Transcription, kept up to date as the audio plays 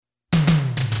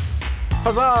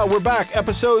Huzzah, we're back.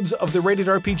 Episodes of the Rated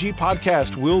RPG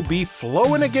podcast will be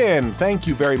flowing again. Thank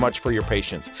you very much for your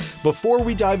patience. Before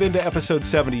we dive into episode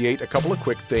 78, a couple of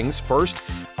quick things. First,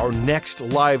 our next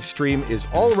live stream is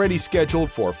already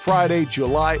scheduled for Friday,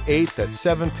 July 8th at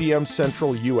 7 p.m.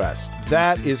 Central US.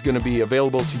 That is going to be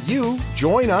available to you.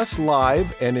 Join us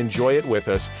live and enjoy it with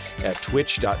us at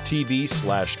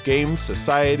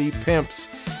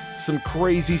twitch.tv/GameSocietyPimps. Some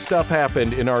crazy stuff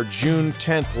happened in our June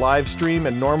 10th live stream,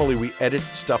 and normally we edit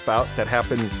stuff out that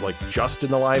happens like just in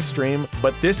the live stream,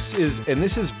 but this is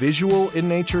visual in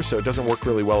nature, so it doesn't work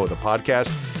really well with a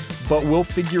podcast, but we'll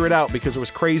figure it out because it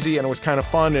was crazy and it was kind of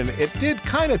fun, and it did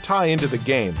kind of tie into the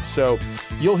game, so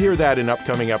you'll hear that in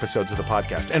upcoming episodes of the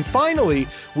podcast. And finally,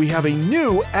 we have a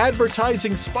new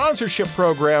advertising sponsorship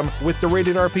program with the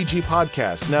Rated RPG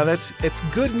podcast. Now it's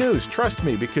good news, trust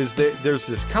me, because there's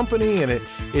this company and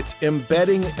it's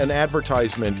embedding an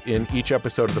advertisement in each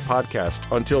episode of the podcast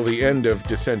until the end of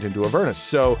Descent into Avernus.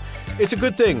 So it's a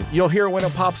good thing. You'll hear it when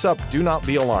it pops up. Do not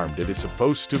be alarmed. It is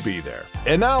supposed to be there.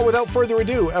 And now, without further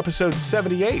ado, episode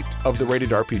 78 of the Rated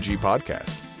RPG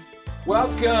podcast.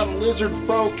 Welcome, lizard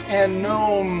folk and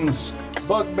gnomes,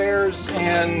 bugbears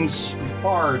and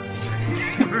bards,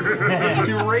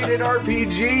 to Rated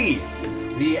RPG,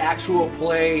 the actual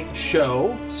play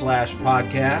show /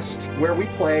 podcast where we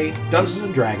play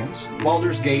Dungeons & Dragons,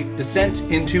 Baldur's Gate, Descent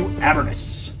into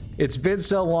Avernus. It's been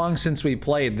so long since we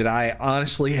played that I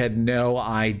honestly had no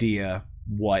idea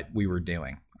what we were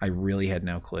doing. I really had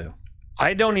no clue.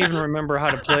 I don't even remember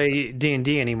how to play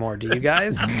D&D anymore. Do you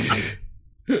guys?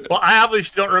 Well, I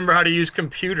obviously don't remember how to use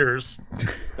computers.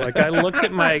 Like, I looked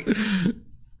at my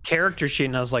character sheet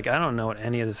and I was like, I don't know what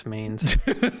any of this means.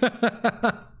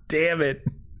 Damn it.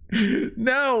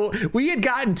 No, we had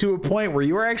gotten to a point where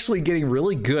you were actually getting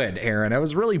really good, Aaron. I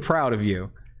was really proud of you.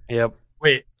 Yep.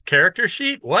 Wait, character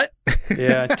sheet? What?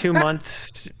 Yeah, 2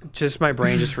 months, just my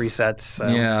brain just resets. So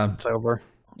yeah. It's over.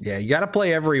 Yeah, you got to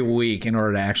play every week in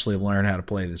order to actually learn how to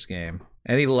play this game.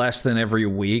 Any less than every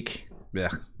week,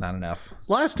 not enough.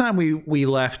 Last time we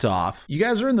left off, you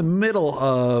guys are in the middle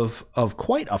of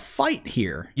quite a fight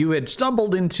here. You had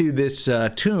stumbled into this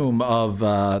tomb of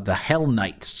the Hell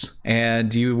Knights,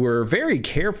 and you were very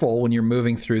careful when you're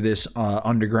moving through this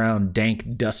underground,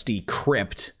 dank, dusty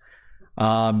crypt.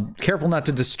 Careful not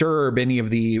to disturb any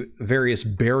of the various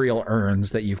burial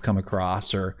urns that you've come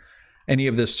across, or any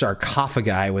of the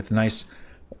sarcophagi with nice,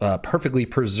 perfectly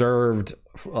preserved,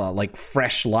 like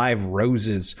fresh live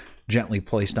roses gently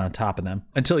placed on top of them,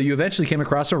 until you eventually came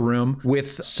across a room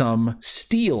with some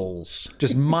steels,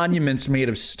 just monuments made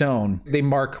of stone. They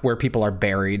mark where people are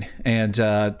buried, and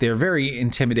they're very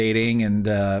intimidating, and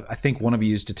I think one of you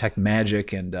used detect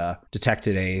magic and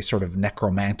detected a sort of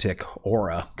necromantic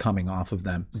aura coming off of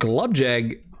them.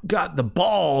 Glubjag got the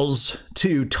balls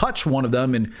to touch one of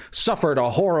them and suffered a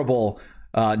horrible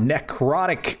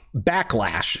necrotic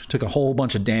backlash, took a whole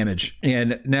bunch of damage.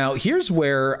 And now here's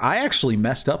where I actually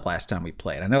messed up last time we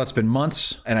played. I know it's been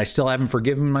months and I still haven't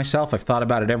forgiven myself. I've thought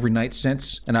about it every night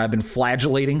since, and I've been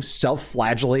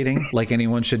self-flagellating like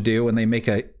anyone should do when they make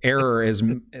an error as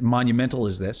monumental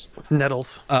as this. It's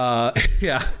nettles.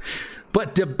 Yeah.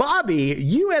 But Bobby,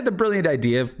 you had the brilliant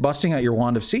idea of busting out your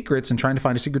wand of secrets and trying to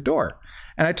find a secret door.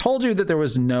 And I told you that there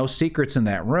was no secrets in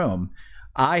that room.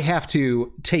 I have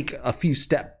to take a few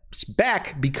steps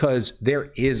back because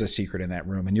there is a secret in that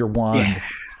room, and your wand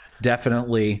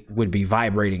definitely would be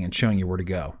vibrating and showing you where to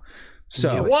go.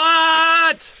 So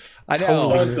what? I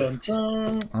know. Dun, dun,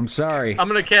 dun. I'm sorry. I'm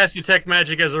going to cast Detect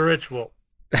Magic as a ritual.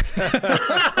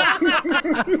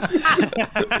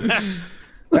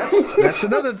 That's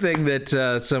another thing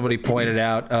that somebody pointed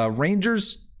out.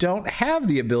 Rangers don't have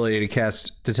the ability to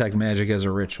cast Detect Magic as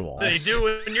a ritual. They do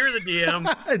when you're the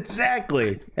DM.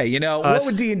 Exactly. Hey, you know, what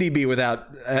would D&D be without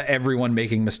everyone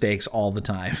making mistakes all the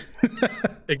time?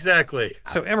 Exactly.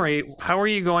 So, Emery, how are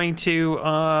you going to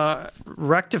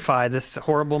rectify this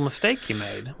horrible mistake you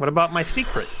made? What about my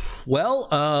secret? Well,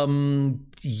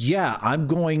 yeah, I'm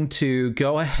going to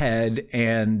go ahead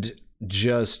and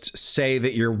just say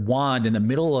that your wand in the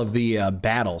middle of the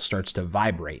battle starts to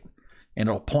vibrate, and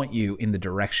it'll point you in the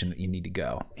direction that you need to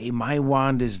go. Hey, my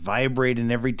wand is vibrating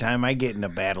every time I get into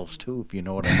battles too, if you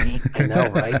know what I mean. I know,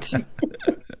 right?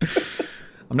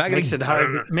 I'm not going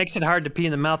to makes it hard to pee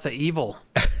in the mouth of evil.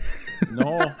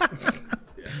 No.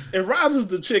 It rouses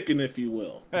the chicken, if you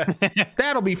will.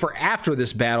 That'll be for after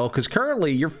this battle, because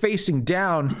currently you're facing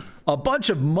down a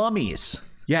bunch of mummies.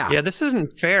 Yeah, this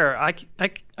isn't fair. I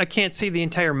can't see the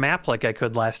entire map like I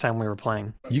could last time we were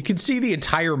playing. You could see the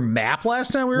entire map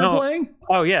last time we were playing?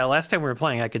 Oh, yeah, last time we were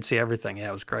playing, I could see everything. Yeah,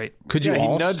 it was great. Could you he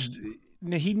also...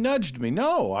 he nudged me.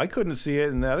 No, I couldn't see it,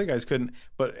 and the other guys couldn't.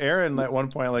 But Aaron at one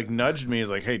point like nudged me. He's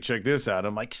like, "Hey, check this out."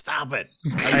 I'm like, "Stop it!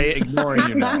 I'm ignoring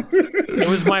you now." It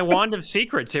was my wand of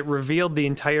secrets. It revealed the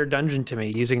entire dungeon to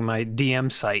me using my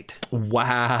DM sight.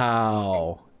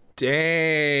 Wow.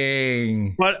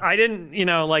 Dang. But I didn't,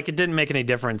 it didn't make any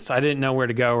difference. I didn't know where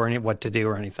to go or what to do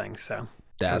or anything. So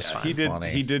That's He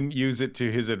funny. didn't use it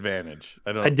to his advantage.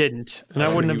 I didn't, and I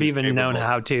don't wouldn't think have he was even known capable.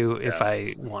 how to if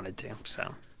I wanted to.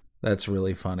 So That's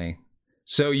really funny.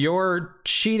 So your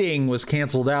cheating was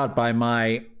canceled out by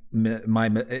my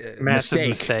massive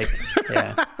mistake.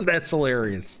 Yeah. That's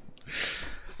hilarious.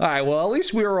 All right, well, at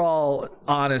least we were all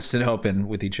honest and open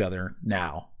with each other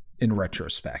now, in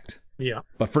retrospect. Yeah.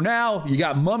 But for now, you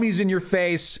got mummies in your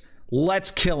face. Let's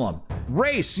kill them.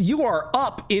 Race, you are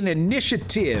up in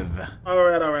initiative. All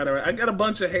right. I got a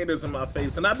bunch of haters in my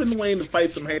face, and I've been waiting to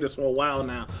fight some haters for a while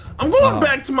now. I'm going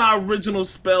back to my original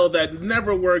spell that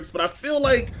never works, but I feel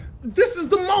like this is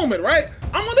the moment, right?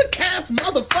 I'm gonna cast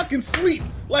motherfucking sleep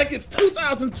like it's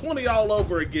 2020 all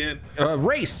over again.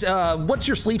 Race, what's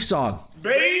your sleep song?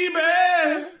 Baby,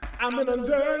 I'm in a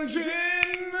dungeon,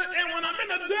 and when I'm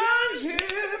in a dungeon,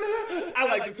 I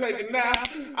like to take a nap.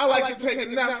 I like to take a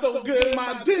nap so good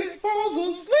my dick falls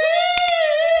asleep.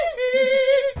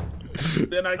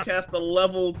 Then I cast a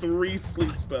level 3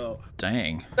 sleep spell.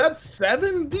 Dang. That's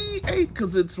 7d8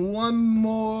 because it's one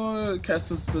more.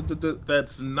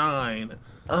 That's 9.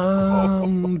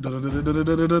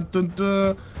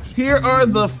 Here are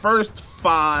the first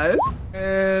 5,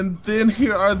 and then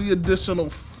here are the additional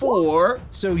 4.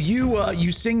 So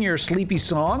you sing your sleepy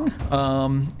song,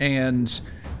 and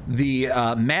the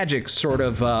magic sort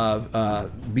of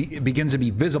begins to be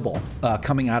visible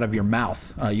coming out of your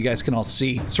mouth. You guys can all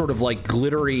see sort of like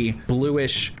glittery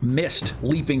bluish mist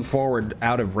leaping forward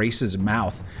out of Race's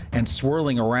mouth and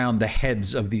swirling around the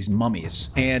heads of these mummies.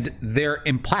 And their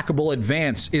implacable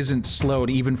advance isn't slowed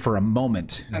even for a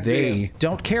moment. They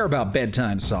don't care about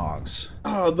bedtime songs.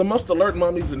 The most alert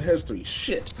mummies in history.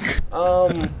 Shit.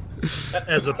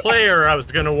 As a player, I was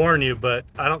going to warn you, but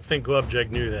I don't think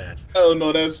Glubjeg knew that. Oh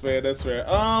no, that's fair. Then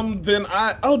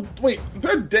oh wait,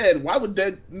 they're dead. Why would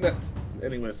dead?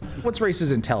 Anyways, What's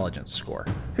Race's intelligence score?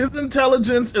 his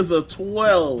intelligence is a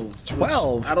 12.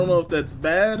 12? I don't know if that's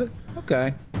bad.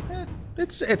 Okay.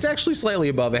 It's actually slightly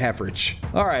above average.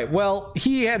 All right. Well,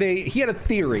 he had a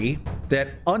theory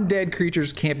that undead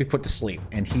creatures can't be put to sleep,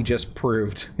 and he just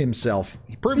proved his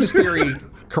theory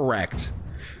correct.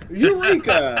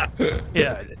 Eureka!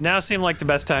 Yeah, now seemed like the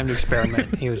best time to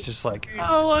experiment. He was just like,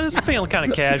 oh, I'm just feeling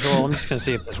kind of casual. I'm just going to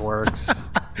see if this works.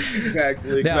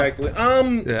 Exactly.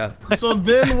 Yeah. So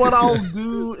then what I'll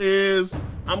do is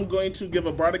I'm going to give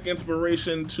a bardic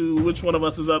inspiration to which one of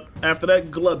us is up after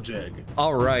that? Glubjeg.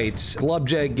 All right.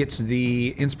 Glubjeg gets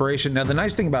the inspiration. Now, the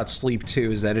nice thing about sleep,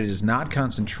 too, is that it is not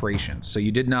concentration. So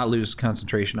you did not lose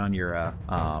concentration on your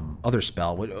other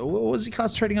spell. What was he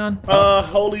concentrating on?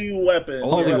 Holy weapon.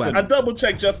 Holy weapon. I double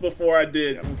checked just before I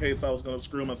did in case I was going to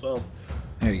screw myself.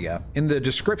 There you go. In the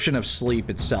description of sleep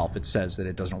itself, it says that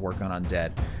it doesn't work on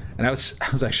undead. And I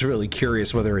was actually really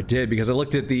curious whether it did, because I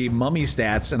looked at the mummy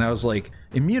stats and I was like,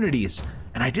 immunities.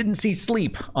 And I didn't see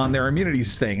sleep on their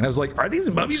immunities thing. And I was like, are these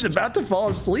mummies about to fall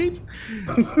asleep?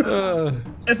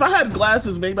 If I had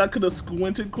glasses, maybe I could have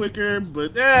squinted quicker,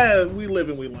 but we live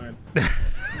and we learn.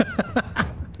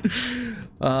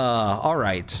 All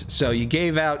right. So you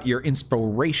gave out your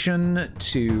inspiration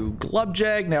to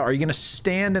Glubjeg. Now, are you going to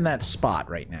stand in that spot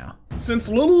right now? Since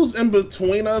Lulu's in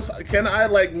between us, can I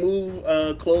move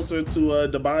closer to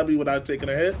Dababi without taking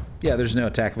a hit? Yeah, there's no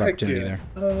attack of opportunity Yeah.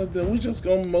 there. Then we just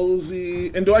go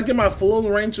mosey. And do I get my full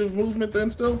range of movement then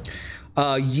still?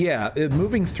 Yeah,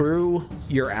 moving through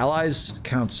your allies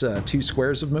counts 2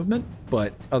 squares of movement,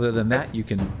 but other than that, you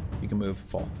can move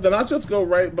full. Then I'll just go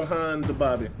right behind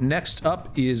Dababi. Next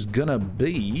up is gonna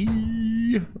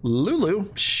be Lulu.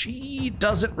 She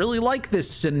doesn't really like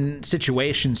this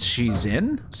situation she's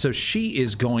in, so she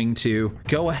is going to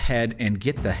go ahead and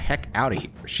get the heck out of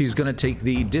here. She's gonna take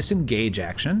the disengage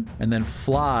action and then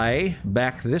fly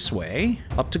back this way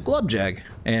up to Glubjeg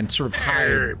and sort of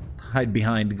hide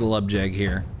behind Glubjeg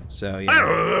here. So yeah. I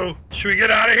don't know. Should we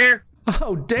get out of here?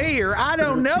 Oh dear, I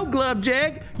don't know,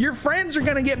 Glubjeg. Your friends are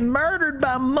gonna get murdered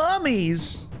by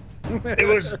mummies. It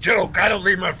was a joke. I don't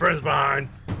leave my friends behind.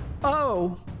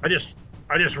 Oh, I just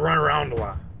run around a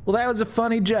lot. well, that was a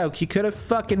funny joke. You could have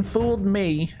fucking fooled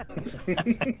me.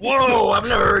 Whoa, I've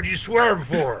never heard you swear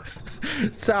before.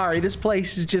 Sorry, this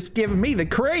place is just giving me the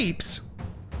creeps.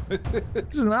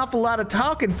 This is an awful lot of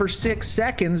talking for 6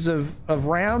 seconds of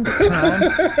round time.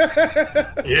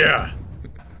 Yeah.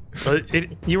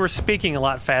 You were speaking a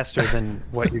lot faster than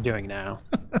what you're doing now.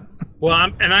 Well,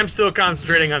 I'm still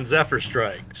concentrating on Zephyr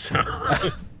Strike. So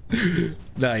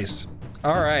Nice.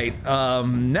 All right.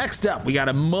 Next up, we got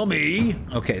a mummy.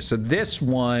 Okay, so this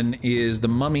one is the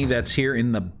mummy that's here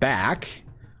in the back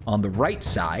on the right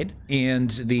side. And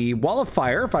the wall of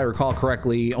fire, if I recall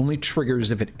correctly, only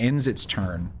triggers if it ends its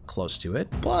turn close to it.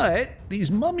 But these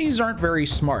mummies aren't very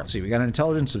smart. See, we got an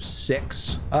intelligence of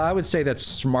 6. I would say that's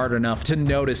smart enough to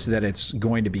notice that it's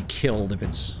going to be killed if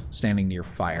it's standing near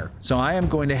fire. So I am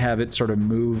going to have it sort of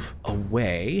move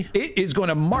away. It is going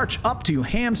to march up to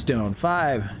Hamstone.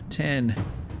 5, 10,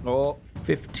 Oh,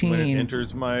 15. when it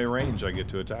enters my range, I get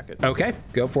to attack it. Okay,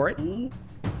 go for it. All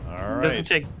Doesn't right.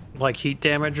 take like heat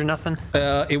damage or nothing.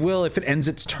 It will if it ends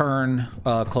its turn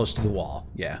close to the wall.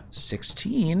 Yeah.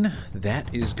 16.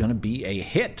 That is going to be a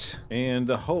hit. And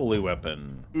the holy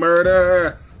weapon.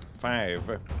 Murder.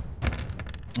 5.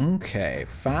 Okay.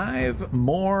 5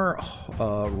 more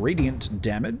radiant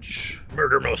damage.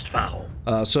 murder most foul.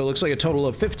 So it looks like a total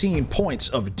of 15 points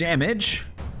of damage.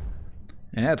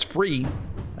 And that's free.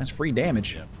 That's free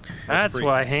damage. That's free.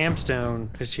 why Hamstone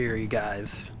is here, you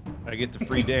guys. I get the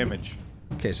free damage.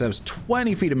 Okay, so that was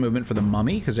 20 feet of movement for the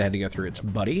mummy because it had to go through its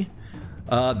buddy.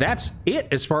 That's it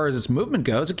as far as its movement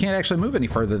goes. It can't actually move any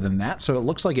further than that, so it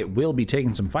looks like it will be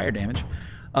taking some fire damage.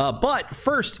 But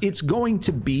first, it's going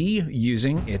to be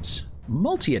using its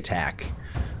multi-attack.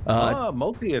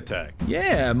 Multi-attack.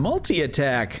 Yeah,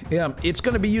 multi-attack. Yeah, it's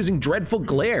going to be using Dreadful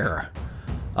Glare.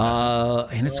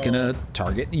 And it's going to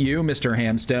target you, Mr.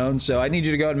 Hamstone. So I need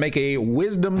you to go ahead and make a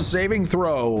wisdom saving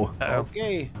throw.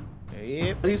 Okay.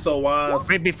 Yep. He's so wise.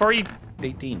 Wait, before you...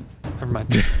 18. Never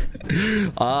mind.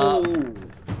 Ooh.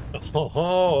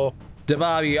 Oh,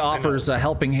 Dababi offers a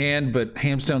helping hand, but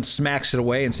Hamstone smacks it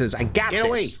away and says, I got Get this.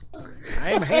 away.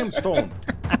 I am Hamstone.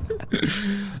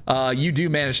 You do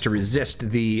manage to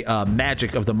resist the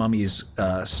magic of the mummy's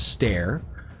stare.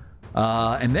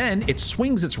 And then it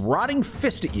swings its rotting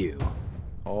fist at you.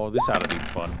 Oh, this ought to be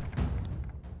fun.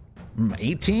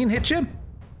 18 hit you?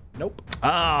 Nope.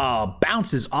 Oh,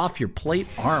 bounces off your plate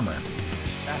armor.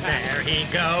 there he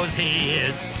goes. He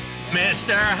is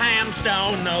Mr.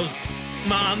 Hamstone. Those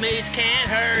mummies can't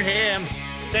hurt him.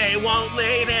 They won't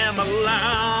leave him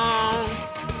alone.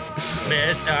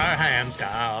 Mr.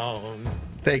 Hamstone.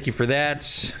 Thank you for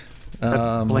that.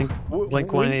 Blink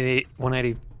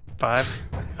 185.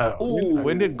 Oh.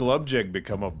 When did Glubjeg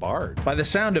become a bard? By the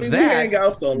sound of We hang out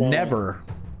that, so long. never.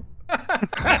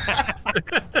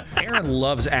 Aaron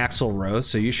loves Axl Rose,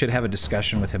 so you should have a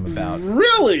discussion with him about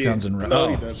Really? Guns N' Roses. No,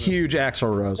 he Oh, doesn't. huge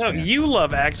Axl Rose No, fan. you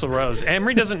love Axl Rose.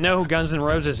 Emery doesn't know who Guns N'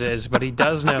 Roses is, but he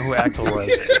does know who Axl Rose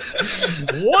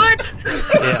is. What?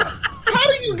 Yeah. How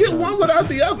do you get one without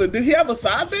the other? Did he have a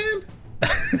side band?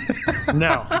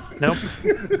 No. Nope.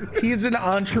 He's an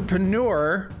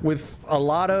entrepreneur with a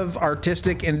lot of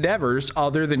artistic endeavors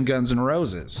other than Guns N'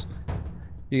 Roses.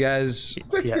 You guys,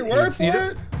 Take Yeah, your word he's- for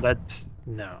it? That's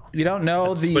no. you don't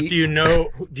know the... But do you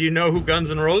know who Guns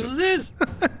N' Roses is?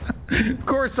 Of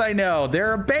course I know.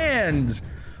 They're a band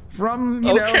from,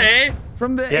 Okay.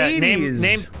 from the Yeah, 80s.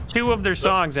 name 2 of their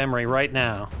songs, Emery, right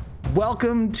now.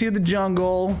 Welcome to the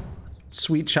Jungle,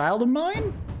 Sweet Child of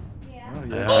Mine? Oh, we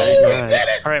did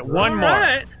it! All right, one more.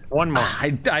 right. One more. I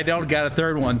don't got a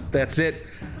third one. That's it.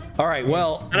 All right,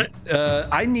 well,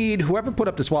 I need whoever put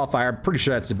up this wildfire, I'm pretty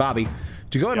sure that's Bobby,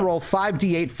 to go ahead and roll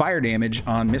 5d8 fire damage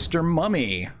on Mr.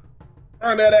 Mummy.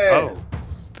 Turn that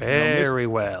ass. Very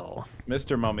well.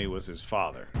 Mr. Mummy was his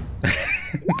father.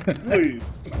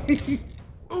 Please.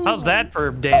 How's that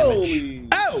for damage? Holy.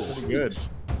 Oh! Good.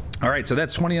 All right, so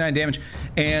that's 29 damage.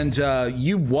 And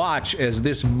you watch as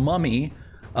this mummy,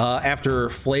 after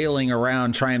flailing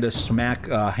around trying to smack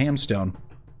Hamstone,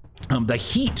 the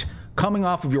heat coming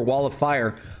off of your wall of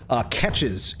fire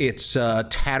catches its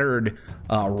tattered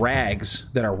rags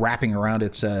that are wrapping around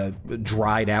its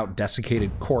dried out,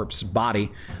 desiccated corpse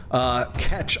body,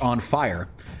 catch on fire.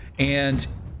 And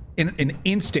in an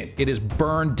instant, it is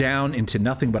burned down into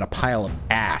nothing but a pile of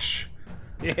ash.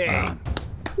 Yay.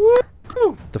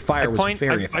 The fire was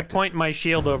very I effective. point my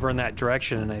shield over in that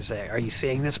direction and I say, "Are you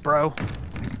seeing this, bro?"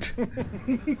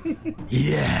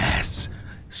 Yes,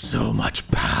 so much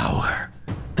power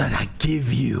that I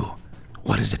give you.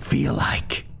 What does it feel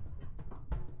like?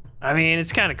 I mean,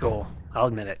 it's kind of cool. I'll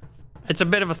admit it. It's a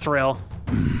bit of a thrill.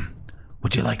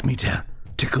 Would you like me to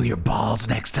tickle your balls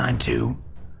next time too?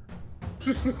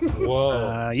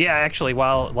 Whoa. Yeah, actually,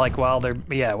 while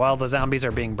the zombies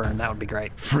are being burned, that would be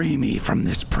great. Free me from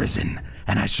this prison,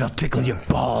 and I shall tickle your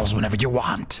balls whenever you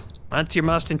want. That's your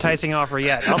most enticing offer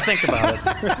yet. I'll think about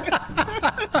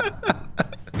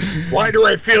it. Why do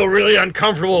I feel really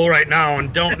uncomfortable right now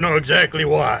and don't know exactly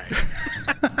why?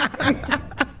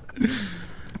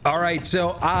 All right,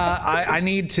 so I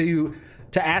need to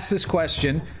ask this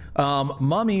question.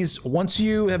 Mummies, once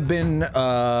you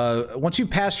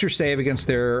pass your save against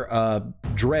their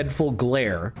dreadful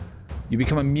glare, you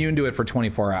become immune to it for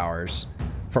 24 hours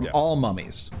from all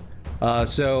mummies.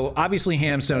 So obviously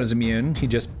Hamstone is immune. He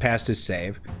just passed his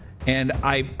save. And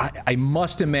I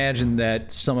must imagine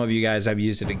that some of you guys have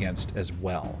used it against as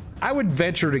well. I would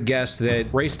venture to guess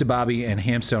that Race to Bobby and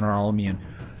Hamstone are all immune.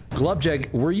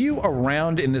 Glubjeg, were you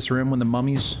around in this room when the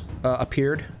mummies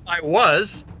appeared? I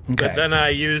was, Okay. but then I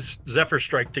used Zephyr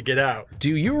Strike to get out.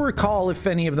 Do you recall if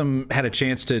any of them had a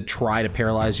chance to try to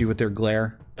paralyze you with their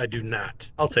glare? I do not.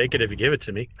 I'll take it if you give it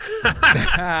to me.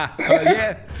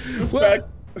 Yeah. Well,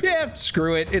 yeah,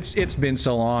 screw it. It's been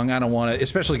so long. I don't want to,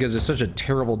 especially because it's such a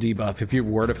terrible debuff. If you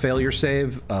were to fail your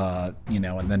save, and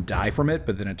then die from it,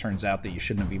 but then it turns out that you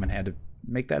shouldn't have even had to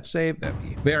make that save, that'd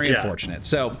be very unfortunate.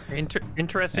 So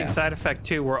Interesting side effect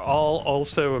too. We're all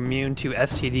also immune to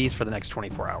STDs for the next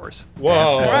 24 hours.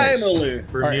 Whoa. Finally.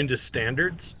 We're immune to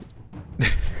standards?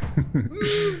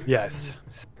 Yes,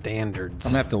 standards.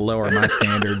 I'm gonna have to lower my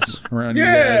standards around you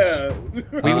guys. Yeah.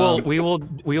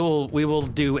 We will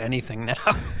do anything now.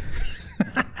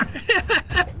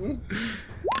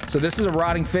 So this is a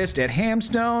Rotting Fist at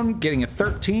Hamstone, getting a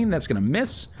 13. That's gonna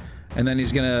miss. And then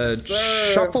he's gonna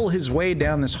shuffle his way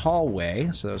down this hallway.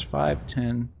 So that was 5,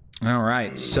 10. All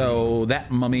right, so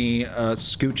that mummy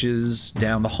scooches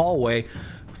down the hallway,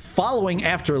 following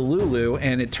after Lulu,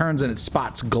 and it turns and it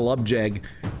spots Glubjeg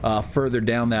further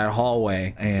down that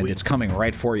hallway, and it's coming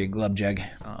right for you, Glubjeg.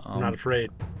 I'm not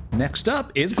afraid. Next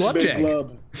up is Big Glubjeg.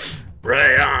 glub.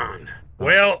 Right on.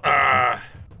 Well, I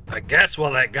guess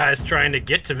while that guy's trying to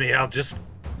get to me, I'll just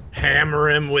hammer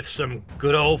him with some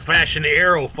good old-fashioned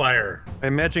arrow fire. I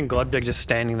imagine Glubjeg just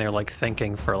standing there, like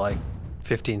thinking for like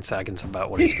 15 seconds about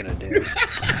what he's gonna do.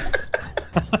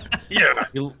 Yeah.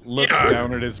 He looks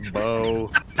down at his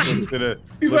bow. He's like,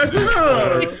 He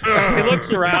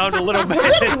looks around a little bit.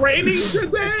 is it raining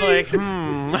today? He's like,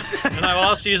 And I'll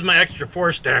also use my extra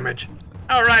force damage.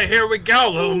 All right, here we go.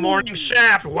 Little morning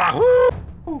shaft. Wahoo!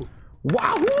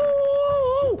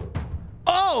 Wahoo!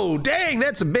 Oh, dang,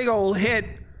 that's a big old hit.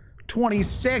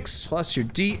 26 plus your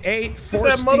D8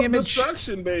 force that mode of damage.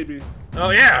 destruction, baby. Oh,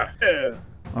 yeah. Yeah.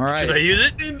 All right. Should I use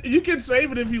it? And you can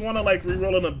save it if you want to like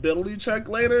reroll an ability check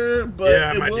later, but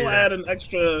Yeah, I it might do will that. add an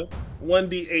extra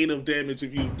 1d8 of damage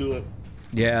if you do it.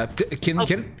 Yeah. Can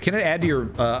it add to your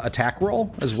attack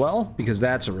roll as well? Because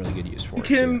that's a really good use for You it.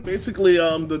 can too. basically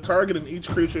the target in each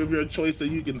creature of your choice that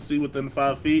you can see within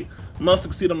 5 feet must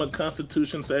succeed on a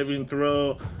Constitution saving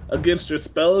throw against your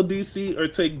spell DC or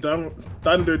take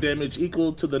thunder damage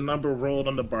equal to the number rolled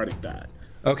on the bardic die.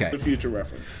 Okay. For future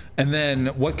reference. And then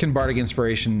what can Bardic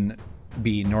Inspiration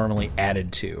be normally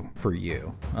added to for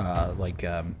you?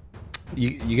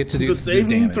 You get to do The saving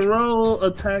damage. throw,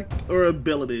 attack, or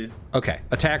ability. Okay.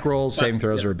 Attack rolls, saving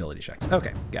throws, or ability checks.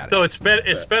 Okay. Got it. So it's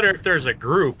better if there's a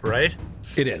group, right?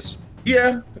 It is.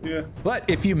 Yeah. But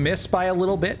if you miss by a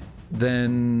little bit,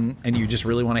 then and you just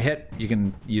really want to hit, you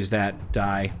can use that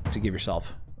die to give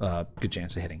yourself a good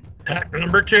chance of hitting. Attack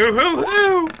number 2.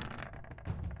 Hoo-hoo!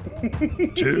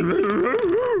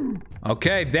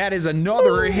 Okay, that is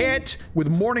another hit with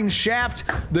Morning Shaft.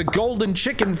 The golden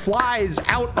chicken flies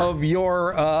out of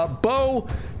your bow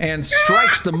and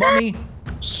strikes the mummy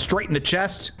straight in the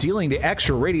chest, dealing the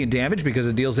extra radiant damage because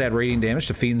it deals that radiant damage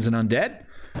to fiends and undead.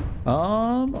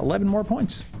 11 more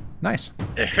points. Nice.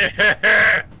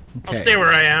 I'll stay where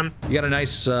I am. You got a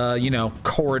nice,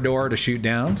 corridor to shoot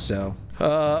down, so...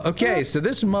 okay, so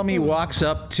this mummy walks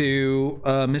up to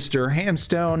Mr.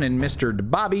 Hamstone and Mr.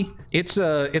 Bobby. It's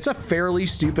a fairly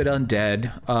stupid undead.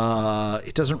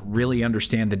 It doesn't really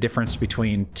understand the difference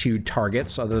between two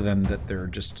targets other than that they're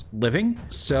just living.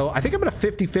 So I think I'm going to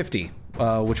 50-50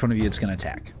 which one of you it's going to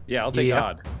attack. Yeah, I'll take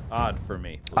odd. Odd for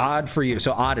me. Please. Odd for you.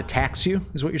 So odd attacks you,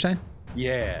 is what you're saying?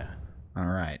 Yeah. All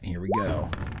right, here we go.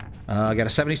 I got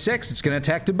a 76. It's going to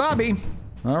attack to Bobby.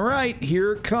 All right,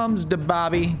 here comes the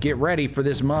Bobby. Get ready for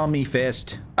this mummy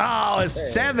fist. Oh, a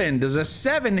 7. Does a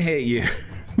 7 hit you?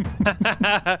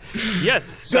 yes,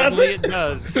 certainly it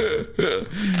does. No,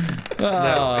 if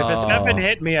a 7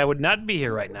 hit me, I would not be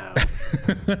here right now.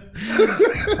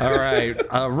 All right,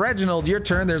 Reginald, your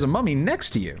turn. There's a mummy next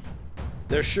to you.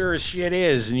 There sure as shit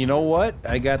is, and you know what?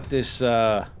 I got this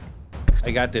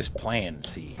plan.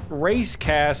 See, Race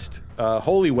cast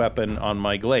holy weapon on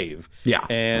my glaive. Yeah.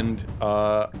 And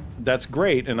that's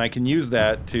great, and I can use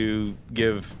that to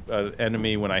give an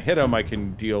enemy, when I hit them, I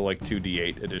can deal like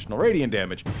 2d8 additional radiant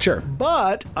damage. Sure.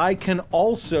 But I can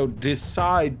also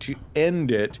decide to end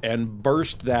it and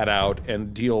burst that out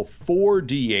and deal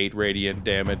 4d8 radiant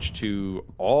damage to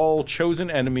all chosen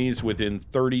enemies within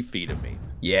 30 feet of me.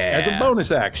 Yeah. As a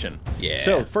bonus action. Yeah.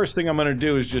 So first thing I'm going to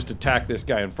do is just attack this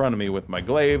guy in front of me with my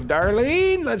glaive.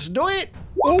 Darlene, let's do it.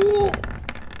 Ooh,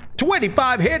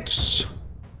 25 hits.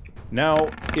 Now,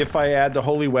 if I add the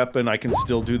holy weapon, I can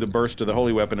still do the burst of the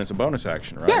holy weapon as a bonus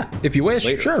action, right? Yeah, if you wish.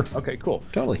 Later. Sure. Okay, cool.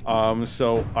 Totally.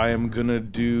 So I am going to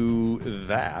do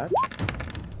that.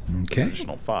 Okay.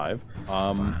 Additional 5.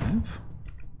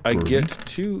 I get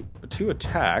two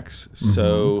attacks,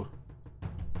 so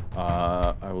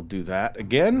I will do that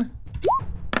again.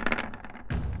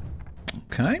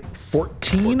 Okay.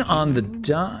 14 on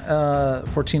the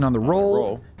 14 on the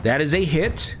roll. That is a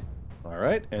hit. All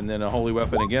right, and then a holy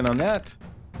weapon again on that.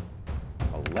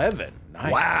 11.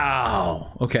 Nice.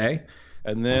 Wow. Okay.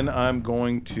 And then I'm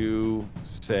going to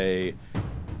say,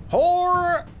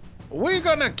 "Whore, we're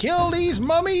gonna kill these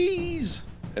mummies."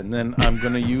 And then I'm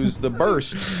gonna use the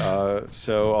burst.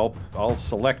 So I'll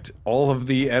select all of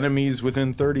the enemies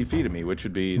within 30 feet of me, which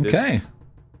would be this. Okay.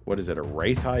 What is it? A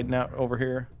wraith hiding out over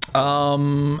here?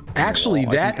 Actually,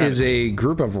 Well, I that can is a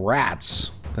group of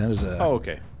rats. That is a Oh,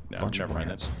 okay. No, bunch never of mind.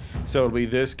 rats. So it'll be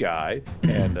this guy,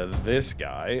 and this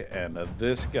guy, and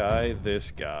this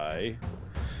guy,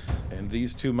 and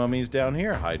these two mummies down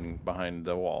here hiding behind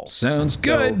the wall. Sounds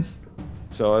good.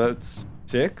 So that's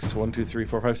 6. 1, 2, 3,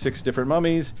 4, 5, 6 different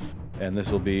mummies, and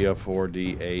this will be a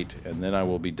 4d8, and then I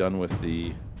will be done with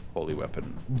the holy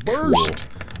weapon. Burst. Cool.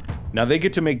 Now they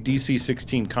get to make DC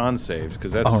 16 con saves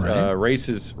because that's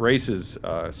Race's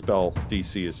spell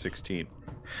DC is 16.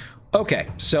 Okay,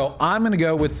 so I'm going to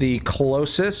go with the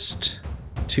closest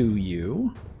to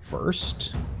you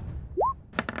first.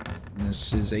 And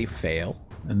this is a fail.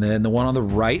 And then the one on the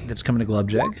right that's coming to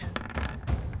Glubjag,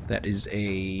 that is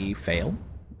a fail.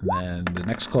 And then the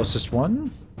next closest one,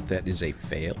 that is a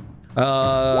fail.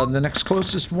 The next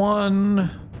closest one,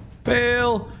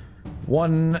 fail.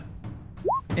 One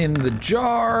in the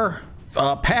jar,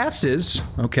 passes,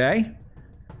 okay.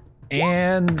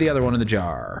 And the other one in the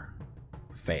jar.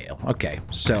 Fail. Okay,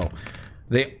 so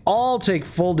they all take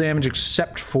full damage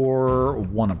except for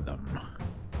one of them.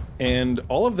 And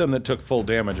all of them that took full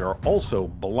damage are also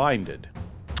blinded.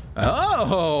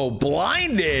 Oh,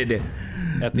 blinded!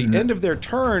 At the end of their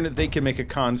turn, they can make a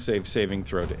con saving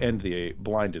throw to end the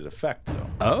blinded effect,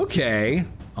 though. Okay,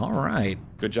 all right.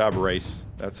 Good job, Race.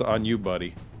 That's on you,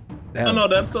 buddy. No,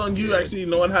 that's on you actually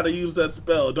knowing how to use that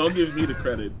spell. Don't give me the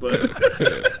credit, but...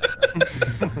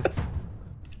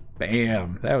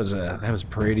 Bam! That was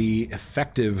pretty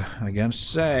effective, I gotta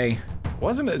say.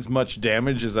 Wasn't as much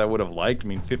damage as I would have liked. I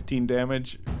mean, 15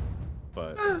 damage,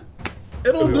 but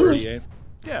it'll do.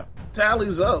 Yeah,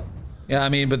 tallies up. Yeah, I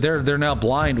mean, but they're now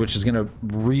blind, which is gonna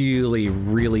really,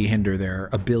 really hinder their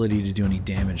ability to do any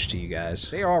damage to you guys.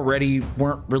 They already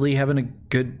weren't really having a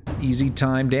good, easy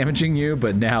time damaging you,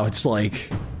 but now it's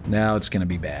gonna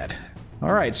be bad.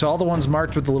 All right, so all the ones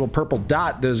marked with the little purple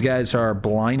dot, those guys are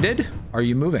blinded. Are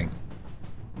you moving?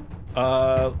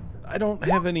 I don't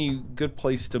have any good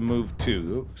place to move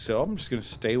to, so I'm just gonna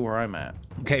stay where I'm at.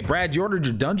 Okay, Brad, you ordered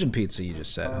your dungeon pizza, you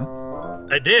just said, huh?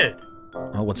 I did.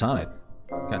 Oh, what's on it?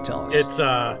 Gotta tell us. It's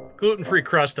gluten-free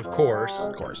crust, of course.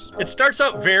 Of course. It starts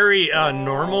out very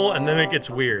normal, and then it gets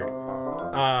weird.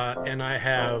 And I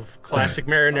have classic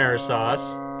marinara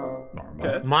sauce.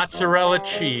 Normal. Mozzarella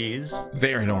cheese.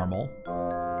 Very normal.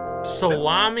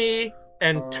 Salami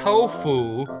and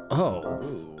tofu.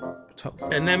 Oh. Tofu.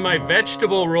 And then my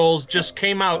vegetable rolls just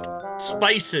came out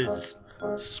spices.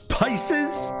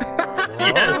 Spices?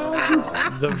 Yes.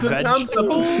 The concept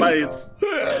of spice.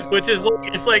 Which is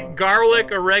it's like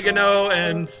garlic, oregano,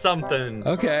 and something.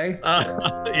 Okay.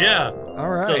 Yeah. All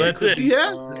right. So that's it.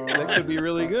 Yeah. That could be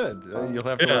really good. You'll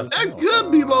have to let us know. That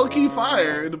could be low-key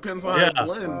fire. It depends on how it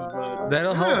blends, but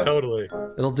that'll help. Totally.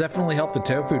 It'll definitely help the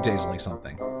tofu taste like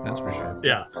something. That's for sure.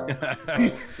 Yeah.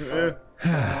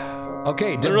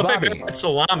 Okay, I don't know if I've Bobby. ever had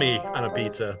salami on a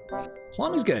pizza.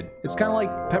 Salami's good. It's kind of like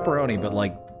pepperoni, but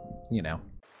like, you know.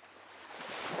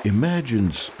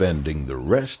 Imagine spending the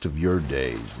rest of your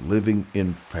days living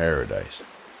in paradise,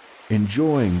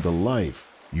 enjoying the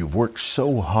life you've worked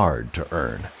so hard to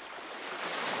earn.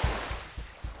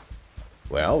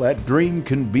 Well, that dream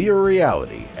can be a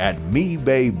reality at Me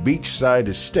Bay Beachside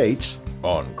Estates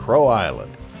on Crow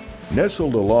Island.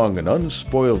 Nestled along an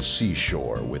unspoiled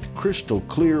seashore with crystal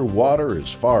clear water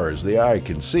as far as the eye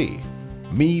can see,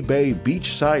 Me Bay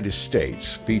Beachside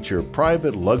Estates feature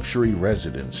private luxury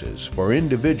residences for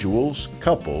individuals,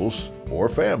 couples, or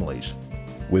families.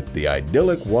 With the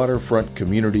idyllic waterfront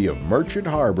community of Merchant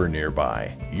Harbor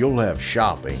nearby, you'll have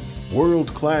shopping,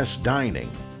 world-class dining,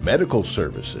 medical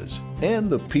services, and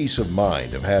the peace of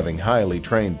mind of having highly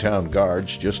trained town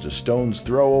guards just a stone's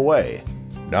throw away.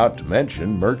 Not to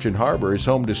mention, Merchant Harbor is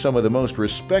home to some of the most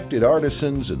respected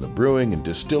artisans in the brewing and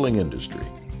distilling industry.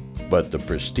 But the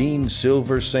pristine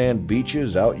silver sand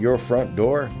beaches out your front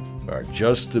door are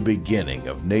just the beginning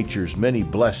of nature's many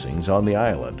blessings on the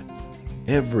island.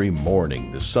 Every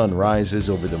morning, the sun rises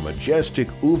over the majestic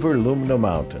Uverlumna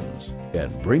Mountains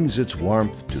and brings its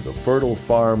warmth to the fertile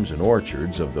farms and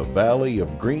orchards of the Valley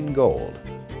of Green Gold,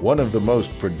 one of the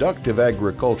most productive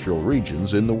agricultural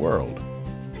regions in the world.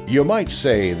 You might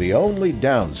say the only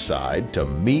downside to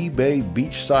Me Bay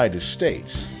Beachside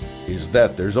Estates is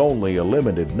that there's only a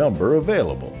limited number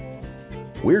available.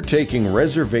 We're taking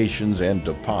reservations and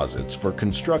deposits for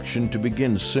construction to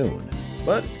begin soon,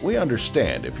 but we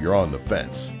understand if you're on the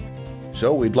fence.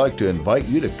 So we'd like to invite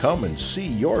you to come and see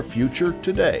your future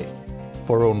today.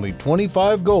 For only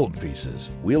 25 gold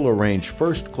pieces, we'll arrange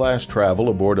first-class travel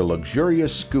aboard a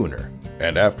luxurious schooner,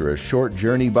 and after a short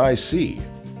journey by sea,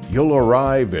 you'll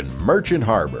arrive in Merchant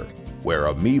Harbor, where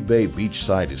a Me Bay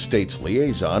Beachside Estates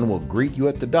liaison will greet you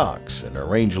at the docks and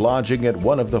arrange lodging at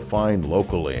one of the fine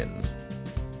local inns.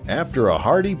 After a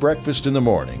hearty breakfast in the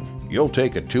morning, you'll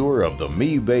take a tour of the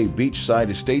Me Bay Beachside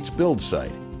Estates build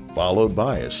site, followed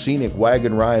by a scenic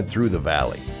wagon ride through the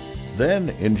valley. Then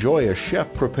enjoy a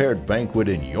chef-prepared banquet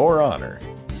in your honor.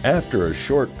 After a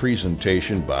short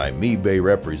presentation by Me Bay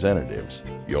representatives,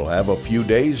 you'll have a few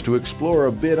days to explore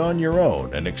a bit on your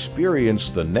own and experience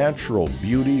the natural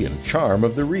beauty and charm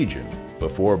of the region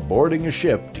before boarding a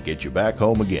ship to get you back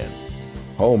home again.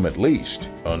 Home at least,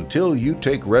 until you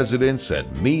take residence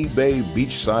at Me Bay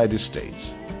Beachside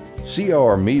Estates. See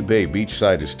our Me Bay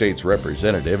Beachside Estates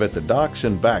representative at the docks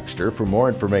in Baxter for more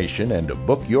information and to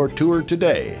book your tour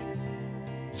today.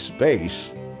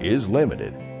 Space is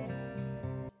limited.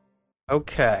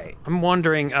 Okay, I'm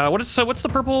wondering, what's the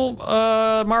purple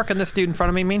mark on this dude in front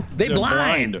of me mean? They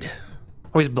blind.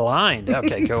 Oh, he's blind.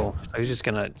 Okay, cool. So he's just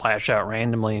gonna lash out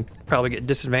randomly and probably get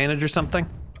disadvantage or something.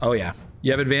 Oh yeah.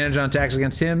 You have advantage on attacks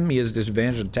against him. He has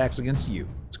disadvantage on attacks against you.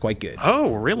 It's quite good.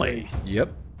 Oh, really?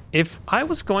 Yep. If I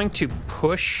was going to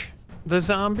push the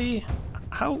zombie,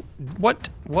 how would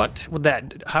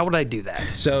I do that?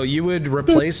 So you would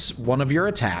replace one of your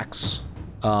attacks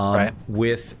Right.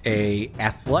 with a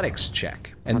athletics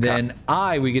check. And Okay.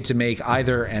 then we get to make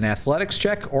either an athletics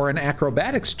check or an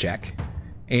acrobatics check.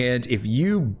 And if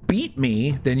you beat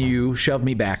me, then you shove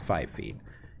me back 5 feet.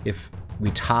 If we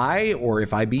tie or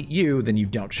if I beat you, then you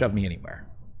don't shove me anywhere.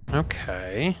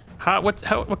 Okay. What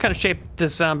kind of shape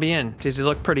does zombie in? Does he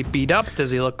look pretty beat up? Does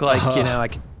he look like,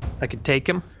 I could take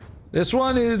him? This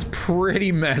one is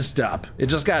pretty messed up. It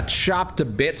just got chopped to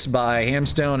bits by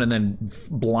Hamstone and then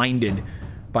blinded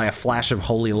by a flash of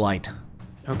holy light.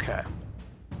 Okay.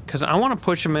 Because I want to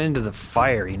push him into the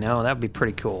fire, that would be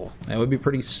pretty cool. That would be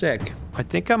pretty sick. I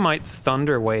think I might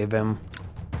thunder wave him.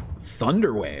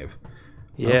 Thunder wave.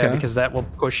 Yeah, Okay. because that will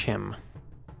push him.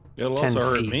 It'll 10 also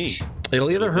hurt feet. me.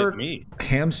 It'll either It'll hit hurt me.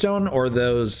 Hamstone or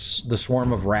the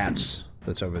swarm of rats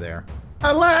that's over there.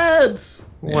 Hi, lads!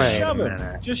 Wait shove a him.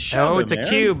 minute. Just shove Oh, him, it's a man.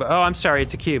 cube. Oh, I'm sorry,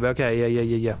 it's a cube. Okay,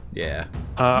 yeah. Yeah.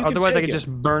 Otherwise, I take could it. just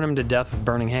burn him to death with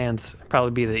burning hands.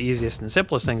 Probably be the easiest and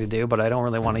simplest thing to do, but I don't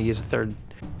really want to use a third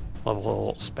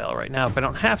level spell right now. If I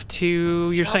don't have to,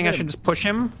 you're Shove saying I him. should just push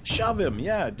him? Shove him,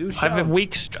 yeah, do shove.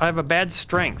 I have a bad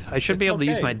strength. I should be It's able to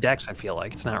use okay. my dex, I feel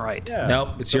like. It's not right. Yeah. Nope,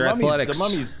 it's The your mummy's- athletics. The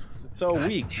mummy's so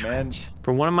weak, man.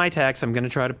 For one of my attacks, I'm going to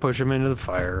try to push him into the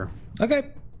fire. Okay.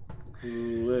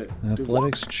 Do it.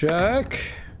 Athletics check.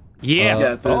 Yeah.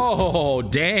 Got this. Oh,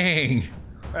 dang.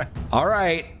 All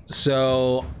right.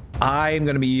 So I'm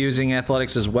going to be using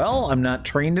athletics as well. I'm not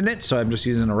trained in it, so I'm just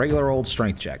using a regular old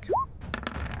strength check.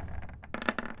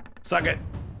 Suck it.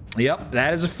 Yep,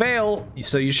 that is a fail.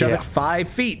 So you shove Yeah. it 5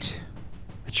 feet.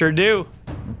 I sure do.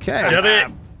 Okay. Shove it.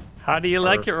 How do you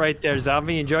like it right there,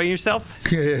 zombie? Enjoying yourself?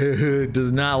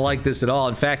 Does not like this at all.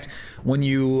 In fact, when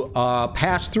you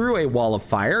pass through a wall of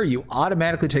fire, you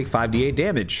automatically take 5d8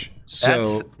 damage. So,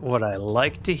 That's what I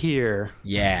like to hear.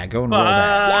 yeah, go and roll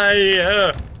that.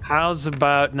 Fire. How's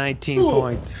about 19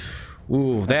 points?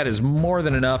 Ooh, that is more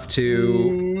than enough to...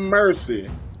 Mercy.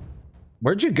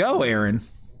 Where'd you go, Aaron?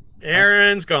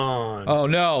 Aaron's gone. Oh,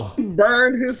 no.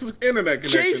 Burned his internet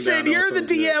connection. Jason, down you're also the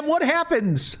DM. What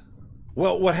happens?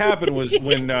 Well, what happened was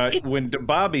when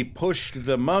Bobby pushed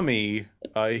the mummy,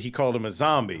 he called him a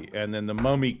zombie, and then the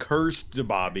mummy cursed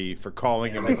Bobby for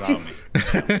calling him a zombie.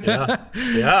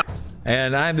 Yeah.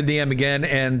 And I'm the DM again,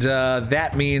 and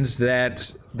that means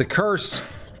that the curse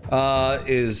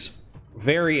is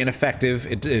very ineffective.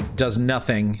 It does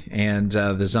nothing, and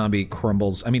the zombie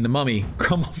crumbles. I mean, the mummy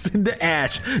crumbles into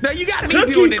ash. Now you got me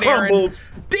doing it, Aaron.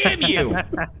 Damn you!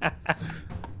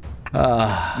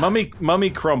 Mummy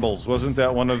crumbles. Wasn't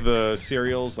that one of the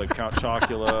cereals like Count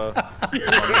Chocula?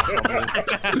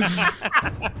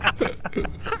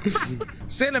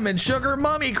 Cinnamon sugar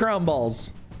mummy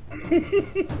crumbles.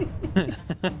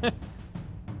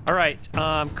 All right,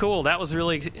 cool. That was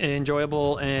really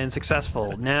enjoyable and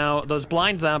successful. Now, those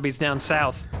blind zombies down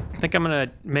south, I think I'm going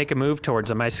to make a move towards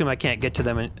them. I assume I can't get to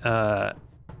them.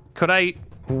 Could I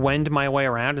wend my way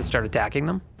around and start attacking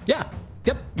them? Yeah.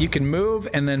 Yep. You can move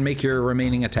and then make your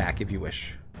remaining attack if you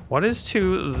wish. What is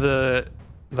to the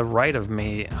right of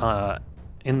me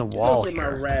in the wall Those are my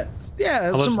here? rats. Yeah,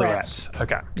 Oh, those some are the rats.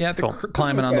 Okay. Yeah, they're cool.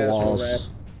 climbing on the Casual walls.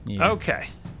 rats. Yeah. Okay.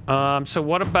 So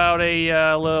what about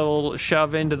a little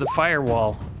shove into the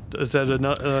firewall? Is that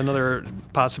another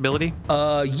possibility?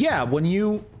 Yeah. When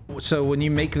you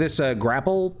make this a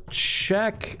grapple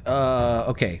check,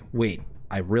 okay, wait.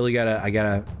 I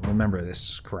gotta remember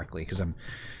this correctly because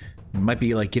might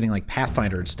be like getting like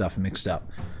Pathfinder and stuff mixed up.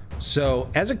 So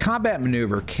as a combat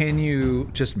maneuver, can you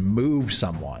just move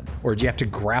someone, or do you have to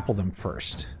grapple them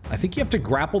first? I think you have to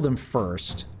grapple them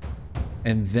first,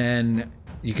 and then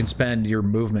you can spend your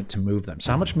movement to move them.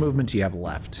 So how much movement do you have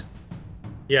left?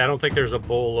 Yeah, I don't think there's a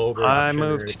bowl over I option or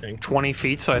moved anything. 20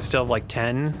 feet, so I still have like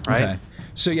 10, right? Okay.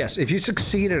 So yes, if you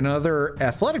succeed at another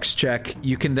athletics check,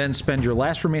 you can then spend your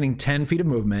last remaining 10 feet of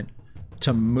movement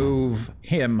to move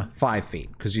him 5 feet,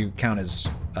 because you count as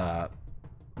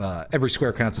every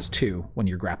square counts as 2 when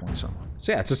you're grappling someone.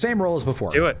 So yeah, it's the same roll as before.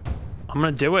 Do it. I'm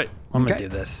gonna do it. I'm Okay. gonna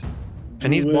do this.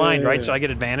 And he's blind, right? So I get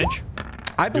advantage?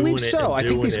 I believe Doing it so. and I think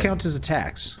doing these it. count as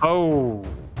attacks. Oh,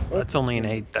 that's only an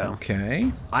 8, though.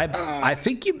 Okay. I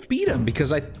think you beat him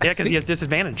because Yeah, because he has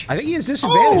disadvantage. I think he has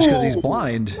disadvantage because he's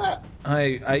blind.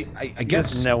 I He guess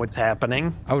doesn't know what's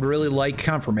happening. I would really like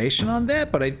confirmation on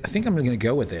that, but I think I'm going to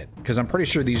go with it because I'm pretty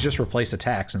sure these just replace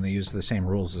attacks and they use the same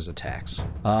rules as attacks.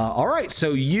 All right,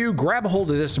 so you grab a hold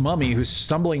of this mummy who's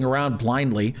stumbling around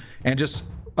blindly and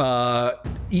just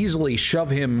easily shove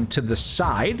him to the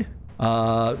side.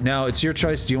 Now it's your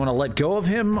choice. Do you want to let go of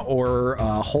him or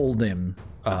hold him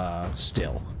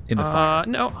still in the fire?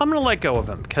 No, I'm gonna let go of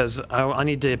him because I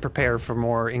need to prepare for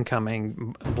more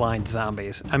incoming blind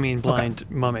zombies. I mean, blind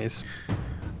mummies.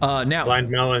 Now, Blind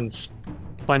melons.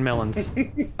 Blind melons.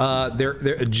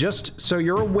 they're just so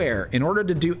you're aware, in order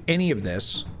to do any of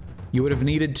this, you would have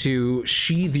needed to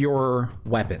sheathe your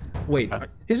weapon. Wait,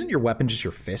 isn't your weapon just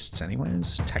your fists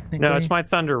anyways, technically? No, it's my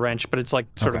thunder wrench, but it's like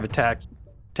sort of Okay.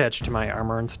 attached to my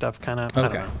armor and stuff, kind of.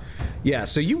 Okay. Yeah,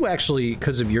 so you actually,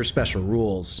 because of your special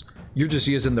rules, you're just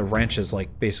using the wrench as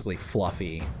like basically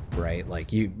fluffy, right? Like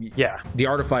Yeah. the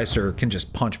artificer can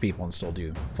just punch people and still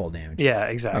do full damage. Yeah,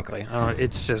 exactly.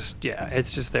 It's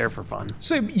just there for fun.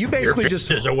 So you Your basically fist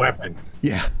just is a weapon.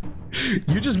 yeah,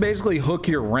 you just basically hook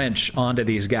your wrench onto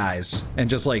these guys and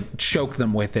just like choke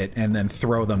them with it and then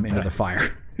throw them into the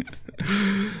fire.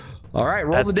 All right,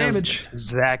 roll the That sounds damage.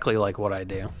 Exactly like what I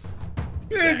do.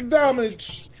 Big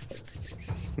damage.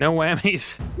 No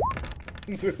whammies.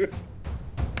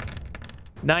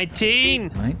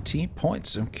 19. 19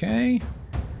 points. Okay.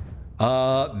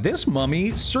 This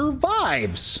mummy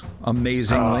survives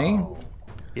amazingly.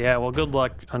 Yeah, well, good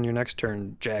luck on your next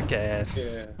turn,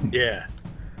 jackass. Yeah.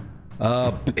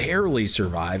 Barely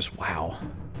survives. Wow.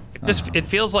 It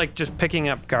feels like just picking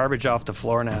up garbage off the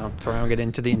floor now, throwing it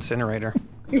into the incinerator.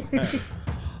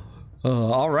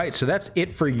 All right, so that's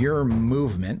it for your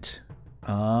movement.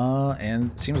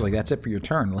 And it seems like that's it for your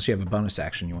turn, unless you have a bonus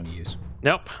action you want to use.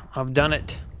 Nope, I've done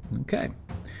it. Okay.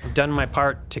 I've done my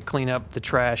part to clean up the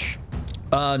trash.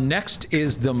 Next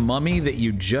is the mummy that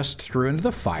you just threw into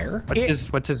the fire.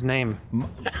 What's his name?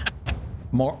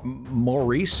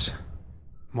 Maurice.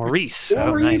 Maurice. Oh,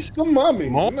 Maurice nice. the mummy.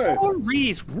 Nice.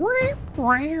 Maurice.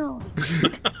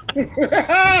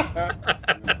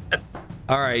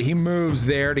 All right, he moves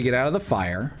there to get out of the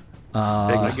fire.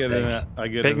 I get an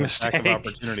Big attack of mistake.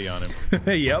 opportunity on him.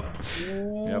 Yep.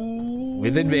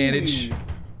 With advantage.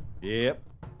 Yep.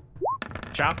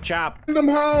 Chop, chop. Send them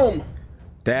home.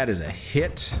 That is a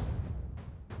hit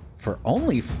for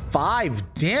only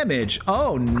 5 damage.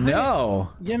 Oh no.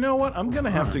 You know what? I'm gonna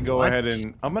have to go ahead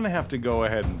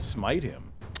and smite him.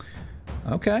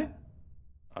 Okay.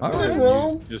 I'm All gonna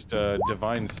right. use just a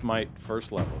divine smite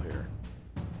first level here.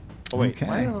 Oh wait,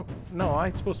 Okay.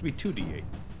 it's supposed to be 2d8.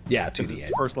 Yeah, It's 2d8.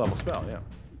 first level spell, yeah.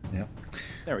 Yep.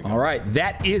 There we go. All right,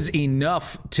 that is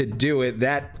enough to do it.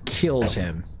 That kills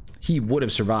him. He would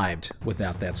have survived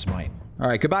without that smite. All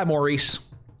right, goodbye, Maurice.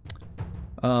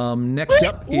 Next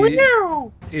up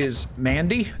is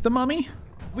Mandy the mummy.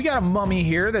 We got a mummy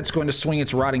here that's going to swing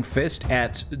its rotting fist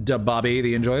at Bobby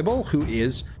the Enjoyable, who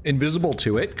is invisible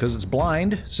to it because it's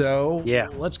blind. So Yeah.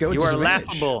 let's go. You are disadvantage.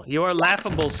 laughable. You are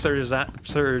laughable,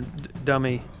 Sir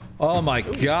Dummy. Oh my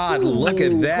God! Look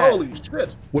at that. Holy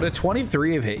shit. Would a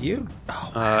 23 have hit you?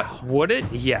 Would it?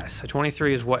 Yes. A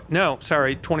 23 is what? No,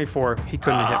 sorry, 24. He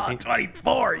couldn't have hit me.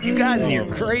 24. You guys and your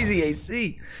crazy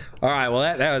AC. All right, well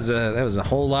that was a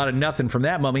whole lot of nothing from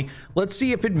that mummy. Let's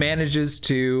see if it manages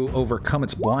to overcome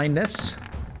its blindness.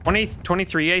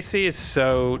 23 AC is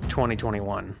so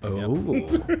 2021.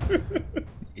 Oh.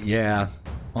 Yeah,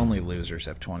 only losers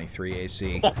have 23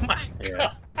 AC. Oh my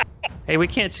god. Hey, we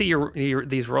can't see your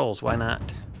these rolls. Why not?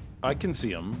 I can see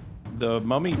him. The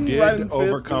mummy See, did Rotting Fist and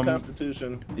overcome.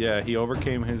 Constitution. Yeah, he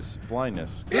overcame his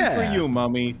blindness. Good Yeah. for you,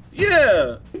 mummy.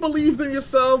 Yeah, you believed in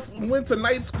yourself, went to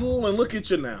night school, and look at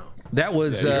you now. That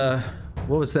was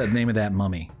what was the name of that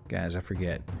mummy, guys? I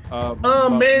forget.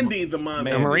 Mandy the mummy.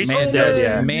 Mandy. Maurice is Mandy, dead.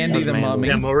 Yeah. Mandy That the was mummy.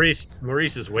 Yeah, Maurice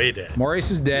is way dead. Maurice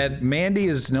is dead. Mandy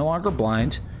is no longer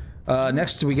blind.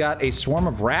 Next, we got a swarm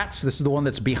of rats. This is the one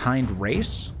that's behind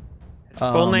Race.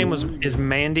 Full name is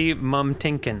Mandy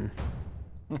Mumtinkin.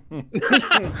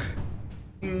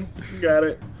 Got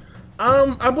it.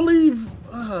 I believe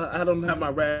I don't have my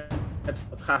rats,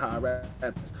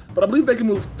 but I believe they can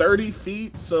move 30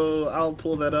 feet. So I'll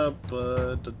pull that up.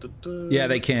 Yeah,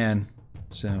 they can.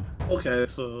 So Okay,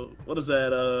 so what is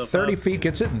that? 30 feet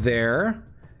gets it there.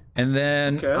 And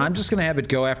then Okay. I'm just going to have it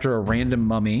go after a random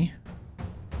mummy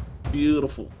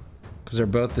Beautiful. because they're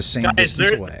both the same Guys,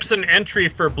 distance away. there's an entry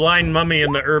for blind mummy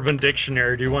in the Urban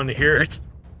Dictionary. Do you want to hear it?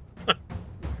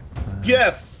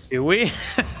 Yes. Do we?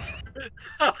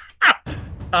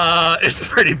 It's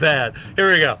pretty bad.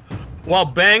 Here we go. While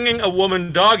banging a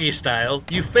woman doggy style,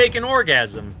 you fake an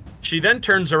orgasm. She then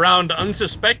turns around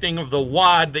unsuspecting of the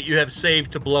wad that you have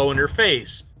saved to blow in her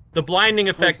face. The blinding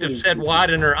effect of said wad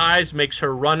in her eyes makes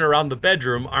her run around the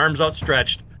bedroom, arms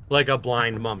outstretched, like a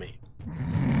blind mummy.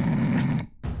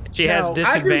 She has I can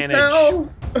disadvantage.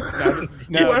 tell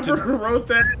Now, whoever wrote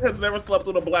that has never slept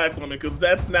with a black woman because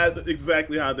that's not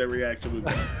exactly how their reaction would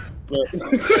be.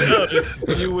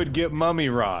 But you would get mummy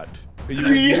rot.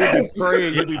 Yes.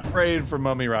 You'd be praying for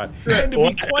mummy rot. And to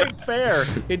be quite fair,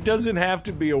 it doesn't have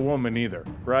to be a woman either,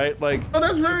 right? Like, oh,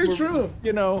 that's very true.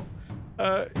 you know,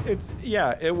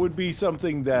 it would be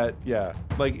something that,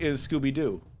 like is Scooby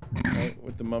Doo, right?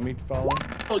 With the mummy following.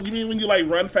 Oh, you mean when you like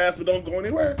run fast but don't go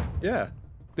anywhere? Yeah,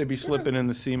 they'd be slipping in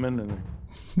the semen and.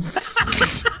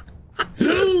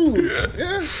 Dude,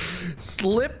 yeah,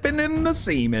 Slipping in the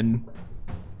semen.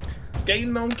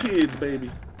 skating on kids,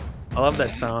 baby. I love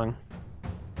that song.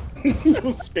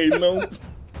 Skating on.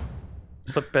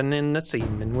 Slipping in the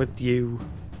semen with you.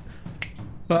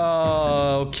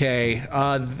 Okay.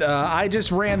 I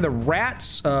just ran the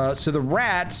rats. So the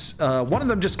rats, one of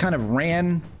them just kind of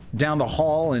ran down the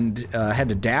hall and had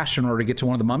to dash in order to get to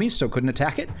one of the mummies, so couldn't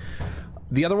attack it.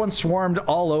 The other one swarmed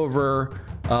all over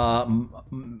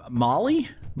Molly.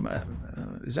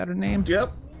 Is that her name?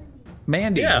 Yep.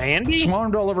 Mandy. Yeah. Mandy?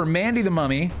 Swarmed all over Mandy the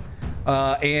mummy,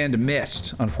 and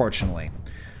missed, unfortunately.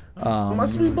 My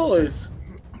sweet boys.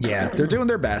 Yeah, they're doing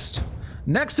their best.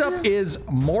 Next up is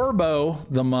Morbo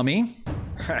the mummy.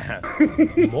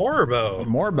 Morbo.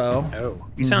 Morbo. Oh,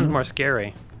 he sounds more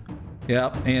scary.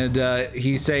 Yep, and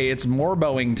he say it's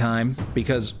Morboing time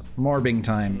because morbing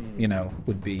time,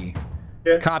 would be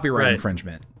copyright Right.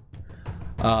 infringement.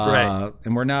 Right.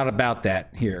 And we're not about that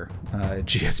here at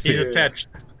GSP. He's attached.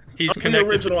 He's The connected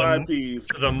original to the, IPs.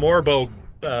 to the Morbo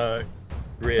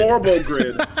grid. Morbo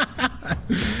grid.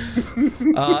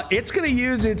 It's going to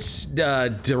use its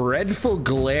dreadful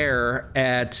glare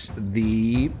at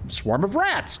the swarm of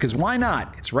rats, because why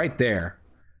not? It's right there.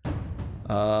 We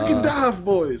can dive,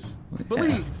 boys.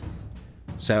 Believe.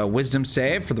 So, wisdom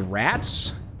save for the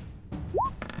rats.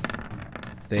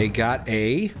 They got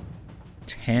a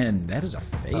 10. That is a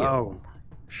fail. Oh,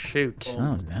 shoot.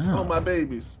 Oh, no. Oh, my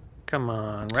babies. Come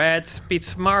on, rats, be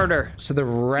smarter. So the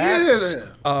rats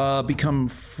become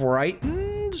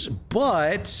frightened,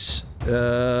 but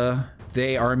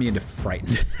they are immune to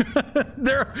frightened.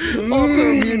 They're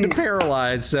also immune to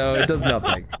paralyzed, so it does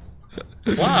nothing.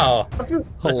 Wow. Pretty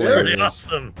Hilarious.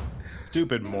 awesome.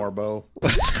 Stupid Morbo.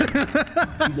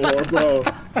 Morbo.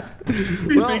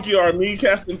 You think you are me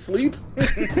casting sleep?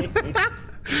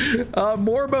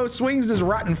 Morbo swings his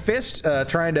rotten fist,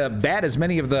 trying to bat as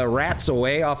many of the rats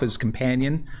away off his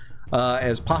companion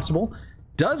as possible.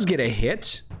 Does get a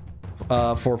hit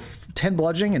for 10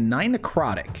 bludgeoning and 9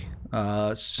 necrotic.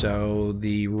 So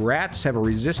the rats have a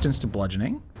resistance to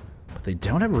bludgeoning, but they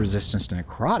don't have a resistance to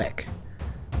necrotic.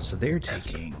 So they're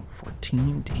taking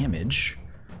 14 damage.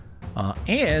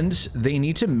 And they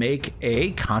need to make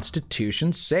a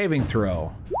Constitution saving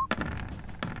throw.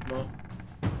 Whoa.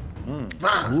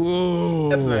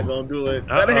 That's not gonna do it.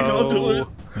 That ain't gonna do it.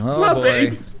 Oh, My boy.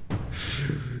 babies.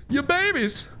 Your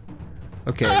babies.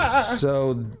 Okay,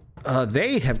 so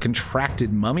they have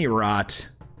contracted mummy rot.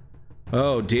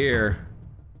 Oh dear,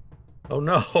 Oh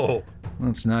no.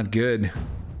 that's not good.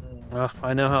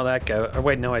 I know how that goes.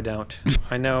 Wait, no, I don't.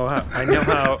 I know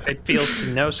how it feels to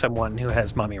know someone who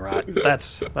has mummy rot.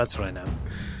 That's what I know.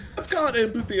 That's called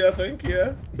empathy, I think.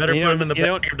 Yeah. Better You put know- him in the you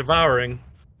don't- bag of devouring.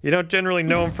 You don't generally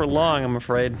know him for long, I'm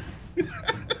afraid.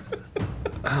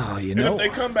 Oh, you And know, if they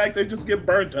come back, they just get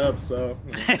burnt up. So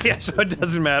Yeah, so it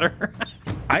doesn't matter.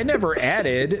 I never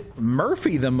added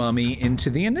Murphy the mummy into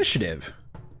the initiative.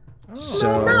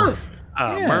 So Murph.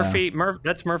 Yeah.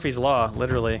 That's Murphy's Law,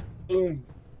 literally. Boom.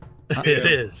 It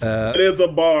is. It is a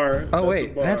bar. Oh That's a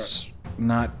wait, bar. that's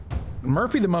not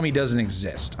Murphy the mummy doesn't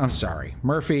exist. I'm sorry,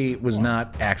 Murphy was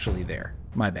not actually there.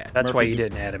 My bad. That's why you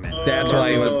didn't add him in. That's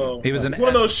why he was an. one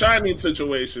of those shining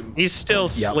situations. He's still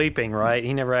Yep. sleeping, right?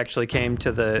 He never actually came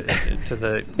to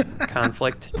the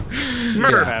conflict.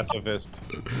 Murph. Pacifist.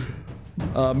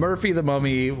 Murphy the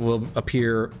mummy will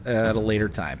appear at a later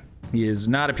time. He is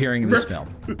not appearing in this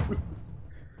film.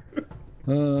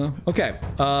 Okay,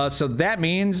 so that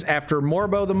means after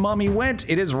Morbo the mummy went,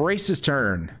 it is Race's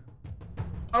turn.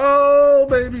 Oh,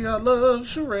 baby, I love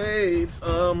charades.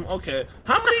 Okay.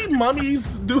 How many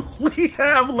mummies do we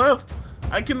have left?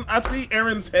 I see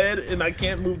Aaron's head and I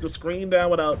can't move the screen down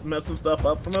without messing stuff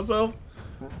up for myself.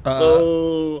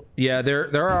 So Yeah,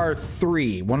 there are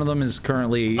 3. One of them is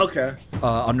currently okay,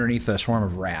 underneath a swarm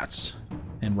of rats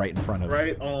and right in front of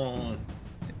right on.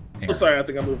 Aaron. Oh, sorry, I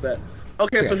think I moved that.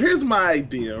 Okay, so here's my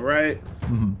idea, right?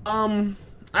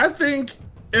 I think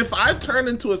if I turn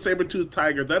into a saber-toothed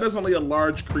tiger, that is only a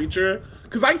large creature.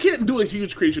 Because I can't do a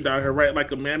huge creature down here, right?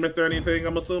 Like a mammoth or anything,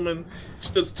 I'm assuming. It's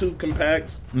just too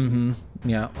compact.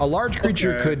 Yeah, a large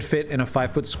creature Okay. could fit in a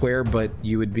 5-foot square, but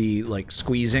you would be like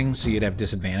squeezing, so you'd have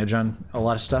disadvantage on a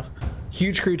lot of stuff.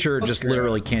 Huge creature just Okay.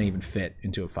 literally can't even fit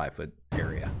into a 5-foot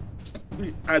area.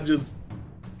 I just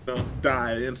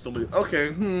die instantly.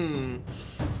 Okay,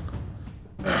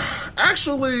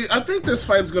 Actually, I think this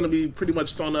fight's gonna be pretty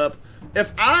much sewn up.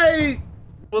 If I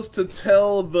was to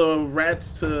tell the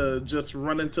rats to just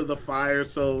run into the fire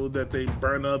so that they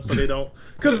burn up, so they don't,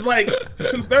 because like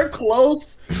since they're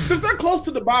close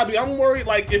to the Bobby, I'm worried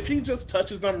like if he just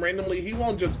touches them randomly, he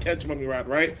won't just catch mummy rot,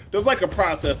 right? There's like a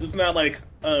process. It's not like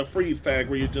a freeze tag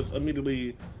where you just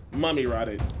immediately mummy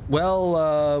rotted.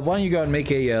 Well, why don't you go and make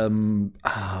a I don't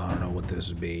know what this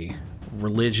would be,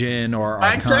 religion or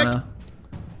Fact check?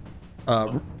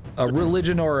 arcana. A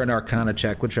religion or an arcana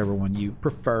check, whichever one you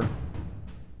prefer.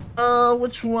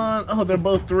 Which one? Oh, they're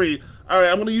both 3. All right,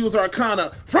 I'm gonna use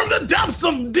Arcana from the depths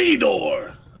of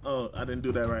Didor. Oh, I didn't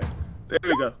do that right. There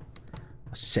we go.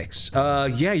 6. Yeah,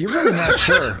 you're really not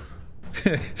sure.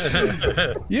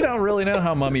 You don't really know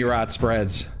how mummy rot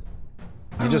spreads.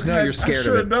 You just know you're scared I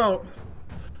sure of it. don't.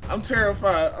 I'm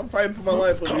terrified. I'm fighting for my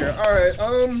life over here. All right.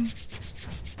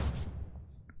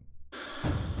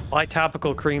 Apply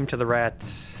topical cream to the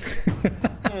rats.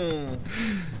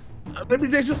 Maybe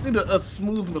they just need a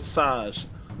smooth massage.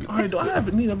 All right. Do I have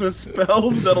any other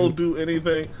spells that'll do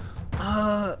anything?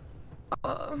 What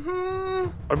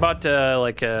about you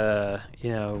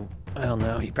know, I don't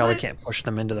know. You probably can't push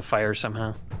them into the fire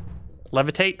somehow.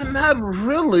 Levitate? Not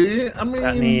really. I mean,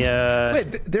 Got any?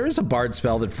 Wait, there is a bard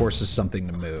spell that forces something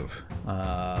to move.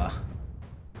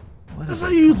 What is if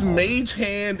I it? use Mage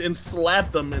Hand and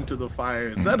slap them into the fire,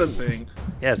 is that a thing?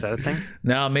 Yeah, is that a thing?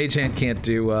 No, Mage Hand can't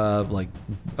do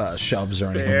shoves or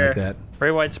anything Fair. like that.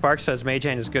 Ray White Spark says Mage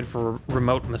Hand is good for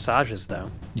remote massages,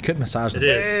 though. You could massage them. It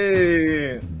is.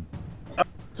 Hey.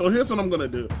 So here's what I'm gonna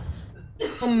do.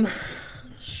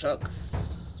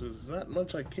 Shucks, there's not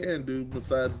much I can do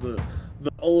besides the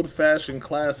old-fashioned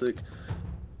classic.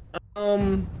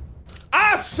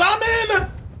 I summon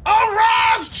a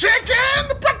Ross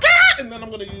chicken, and then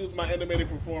I'm gonna use my animated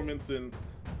performance and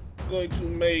I'm going to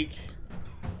make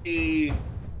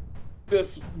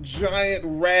this giant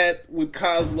rat with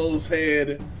Coslo's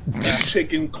head and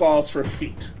chicken claws for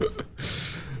feet.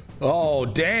 Oh,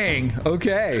 dang.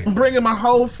 Okay. I'm bringing my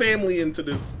whole family into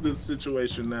this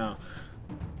situation now.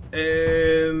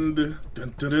 And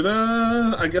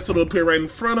I guess it'll appear right in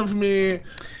front of me.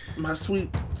 My sweet,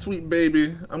 sweet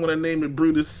baby. I'm gonna name it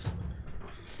Brutus.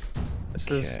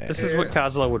 This is what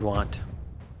Kozlo would want.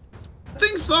 I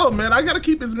think so, man. I gotta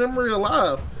keep his memory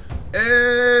alive.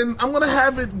 And I'm gonna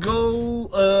have it go.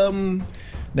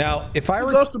 Now, if I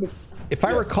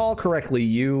recall correctly,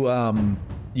 you have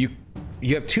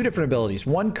two different abilities.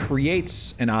 One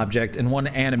creates an object, and one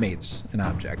animates an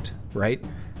object, right?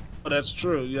 Oh, that's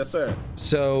true. Yes, sir.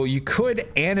 So you could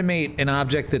animate an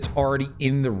object that's already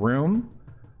in the room,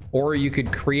 or you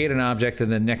could create an object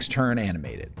and then next turn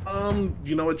animate it.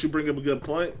 You know what? You bring up a good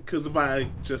point. Because if I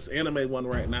just animate one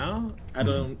right now, I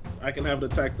can have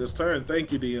it attack this turn.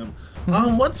 Thank you, DM.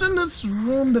 What's in this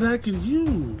room that I can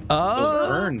use?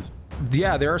 Urns.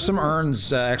 Yeah, there are some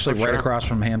urns actually right across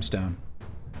from Hamstone.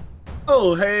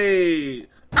 Oh, hey,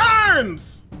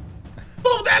 urns!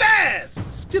 Move that ass!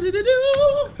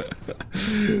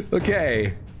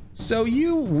 Okay, so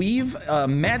you weave a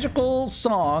magical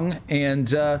song and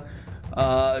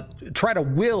try to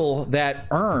will that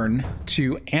urn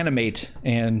to animate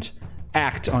and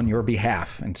act on your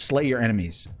behalf and slay your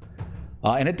enemies.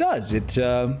 And it does. It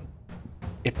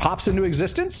pops into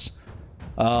existence,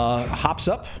 hops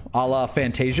up a la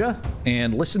Fantasia,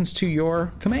 and listens to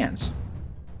your commands.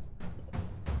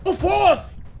 Go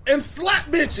forth and slap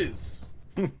bitches!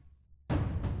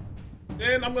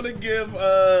 Then I'm gonna give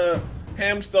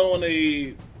Hamstone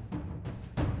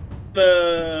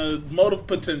the motive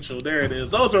potential. There it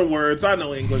is. Those are words. I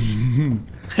know English.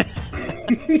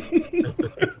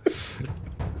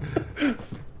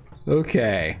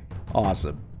 Okay.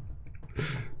 Awesome.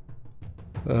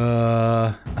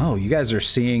 Oh, you guys are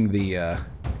seeing the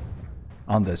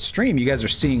on the stream, you guys are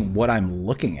seeing what I'm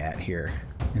looking at here.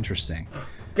 Interesting.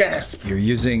 Gasp. You're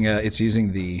using it's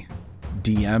using the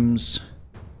DM's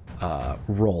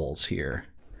roles here.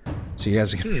 So you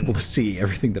guys are gonna be able to see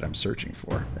everything that I'm searching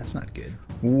for. That's not good.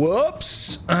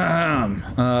 Whoops. Let's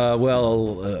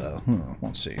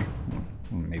see.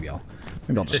 Maybe I'll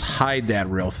just hide that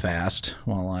real fast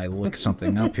while I look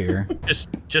something up here.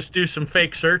 Just do some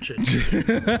fake searches. Yeah,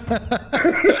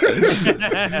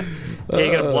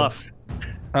 you gotta bluff.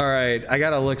 All right, I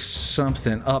gotta look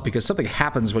something up because something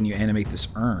happens when you animate this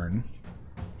urn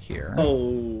here.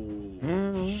 Oh.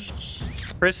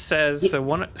 Chris says, so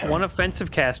one offensive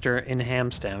caster in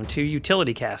Hamstone, 2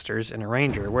 utility casters and a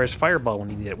ranger. Where's Fireball when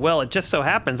you need it? Well, it just so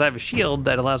happens I have a shield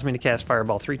that allows me to cast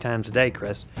Fireball 3 times a day,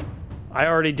 Chris. I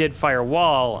already did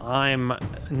Firewall. I'm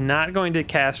not going to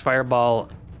cast Fireball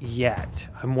yet.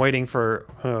 I'm waiting for,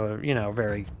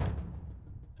 very...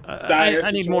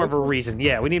 I need more of a reason.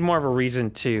 Yeah, we need more of a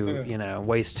reason to,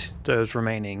 waste those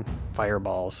remaining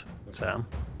Fireballs. So...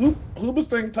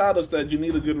 Hoobastank taught us that you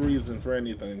need a good reason for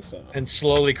anything, so. And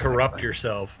slowly corrupt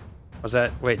yourself. Was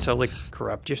that, slowly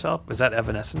corrupt yourself? Was that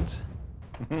Evanescence?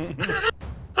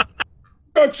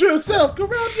 Corrupt yourself,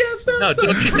 corrupt yourself. No,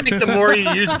 don't you think the more you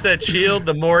use that shield,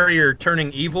 the more you're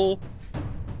turning evil?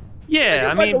 Yeah,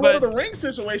 it's like a Lord of the Rings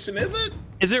situation, is it?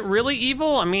 Is it really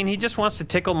evil? I mean, he just wants to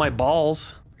tickle my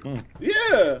balls.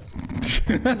 Yeah.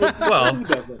 Well,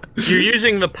 you're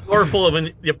using the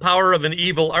power of an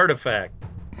evil artifact.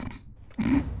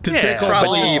 To tickle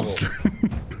balls.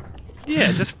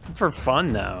 Yeah, just for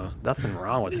fun though. Nothing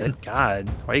wrong with it. God,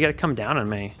 why you gotta come down on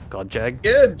me, Godjeg?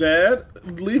 Yeah, Dad.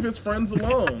 Leave his friends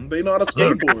alone. They know how to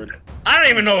skateboard. I don't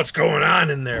even know what's going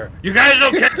on in there. You guys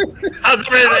okay? How's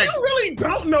everything? You really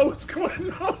don't know what's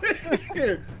going on in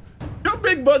here. Your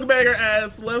big bugbear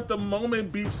ass left the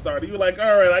moment beef started. You were like,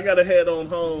 all right, I gotta head on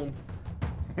home.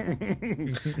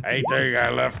 I think I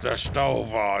left the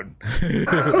stove on.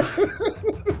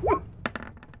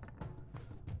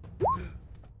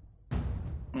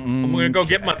 I'm gonna go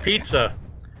get my pizza.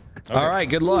 Okay. All right,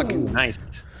 good luck. Ooh, nice.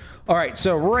 All right,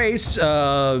 so Race,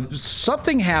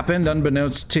 something happened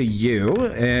unbeknownst to you,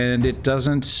 and it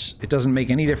doesn't make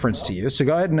any difference to you. So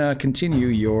go ahead and continue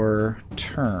your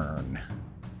turn.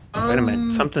 Wait a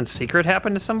minute, something secret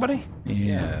happened to somebody?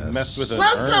 Yes. Messed with an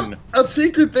Last urn. time a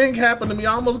secret thing happened to me,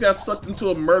 I almost got sucked into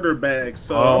a murder bag.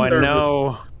 So Oh, I'm I nervous.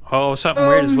 know. Oh, something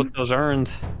weird is with those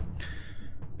urns.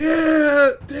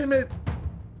 Yeah, damn it.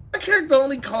 My character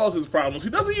only causes problems. He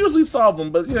doesn't usually solve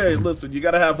them, but yeah, listen, you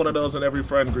gotta have one of those in every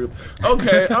friend group.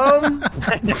 Okay,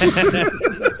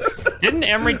 Didn't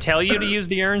Emery tell you to use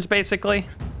the urns, basically?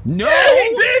 No! Yeah,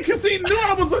 he did, because he knew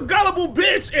I was a gullible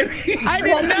bitch, and I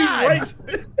did not!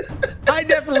 I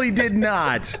definitely did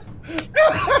not.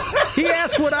 He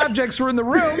asked what objects were in the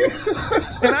room,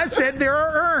 and I said there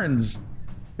are urns.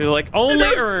 You're like, only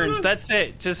That's- urns. That's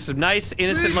it. Just some nice,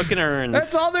 innocent-looking urns.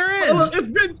 That's all there Well,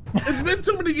 is. it's been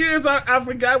too many years. I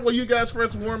forgot when you guys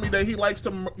first warned me that he likes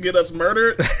to get us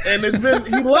murdered, and he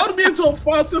loaded me into a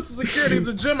false sense of security as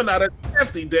a Gemini. That's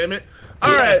hefty, damn it.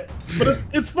 All right, but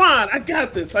it's fine. I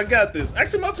got this.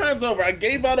 Actually, my turn's over. I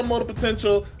gave out a mode of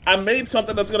potential. I made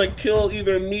something that's gonna kill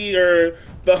either me or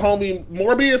the homie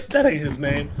Morbius. That ain't his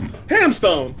name.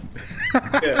 Hamstone.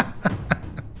 Yeah.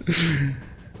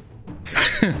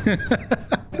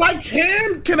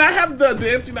 Can I have the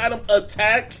dancing item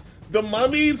attack the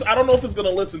mummies? I don't know if it's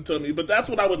gonna listen to me, but that's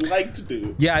what I would like to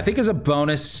do. Yeah, I think as a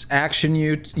bonus action,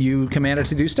 you command it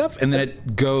to do stuff, and then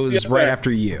it goes Yes, right sir.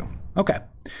 after you. Okay.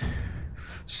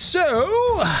 So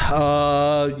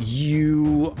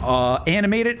you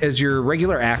animate it as your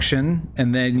regular action,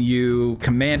 and then you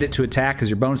command it to attack as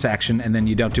your bonus action, and then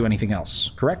you don't do anything else.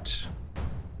 Correct?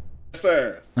 Yes,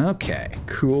 sir. Okay.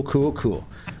 Cool.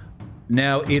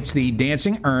 Now it's the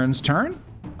dancing urn's turn,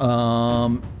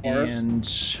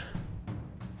 and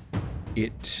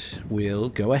it will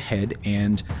go ahead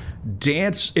and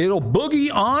dance. It'll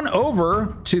boogie on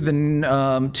over to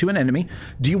the to an enemy.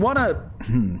 Do you want to?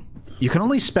 You can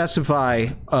only specify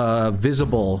a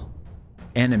visible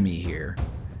enemy here.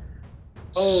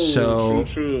 Oh, So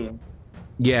true.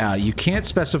 yeah, you can't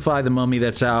specify the mummy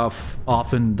that's off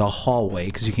in the hallway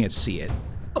because you can't see it.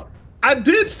 I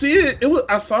did see it.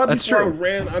 I saw it That's before true. I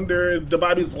ran under the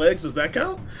body's legs. Does that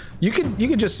count? You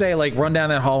could just say like run down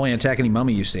that hallway and attack any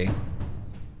mummy you see.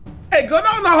 Hey, go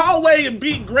down the hallway and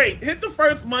be great. Hit the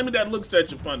first mummy that looks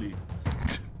at you funny.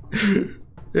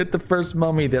 Hit the first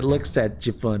mummy that looks at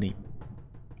you funny.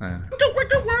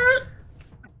 Wicked word.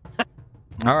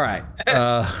 All right.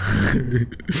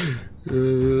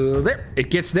 There.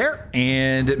 It gets there,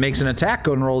 and it makes an attack.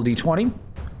 Go and roll a d20.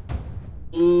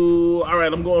 Ooh, all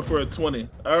right, I'm going for a 20.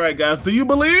 All right, guys, do you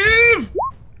believe?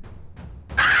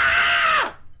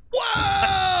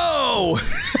 Whoa!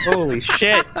 Holy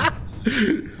shit.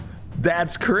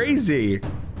 That's crazy.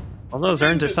 Well, those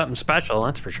urns are something special,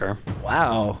 that's for sure.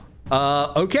 Wow.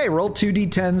 Okay, roll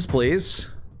 2d10s, please.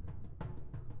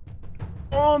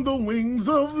 On the wings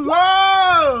of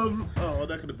love. Oh,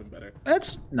 that could have been better.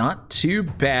 That's not too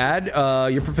bad.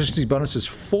 Your proficiency bonus is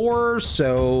 4,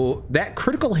 so that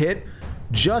critical hit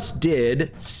just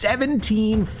did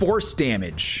 17 force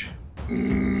damage,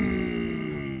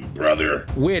 Brother.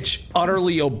 which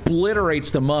utterly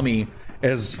obliterates the mummy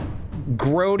as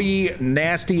grody,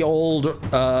 nasty old,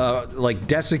 like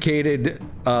desiccated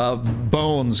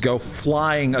bones go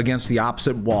flying against the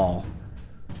opposite wall.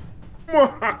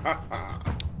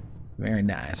 Very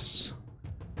nice.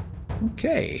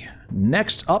 Okay,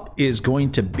 next up is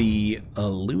going to be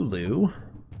Lulu.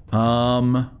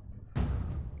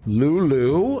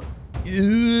 Lulu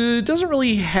doesn't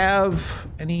really have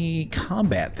any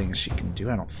combat things she can do,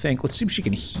 I don't think. Let's see if she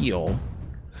can heal.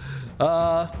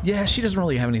 Yeah, she doesn't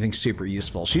really have anything super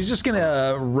useful. She's just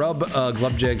gonna rub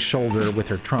Glubjag's shoulder with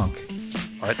her trunk.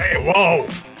 Hey, whoa!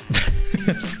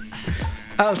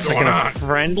 Like in a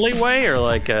friendly way or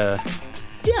like a...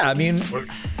 Yeah, I mean,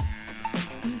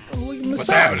 What's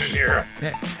happening here?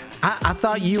 I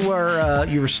thought you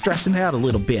were stressing out a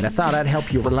little bit. I thought I'd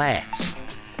help you relax.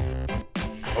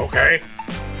 Okay.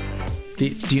 Do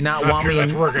you not Not want sure me?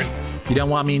 that's working. You don't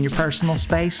want me in your personal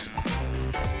space?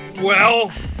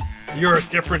 Well, you're a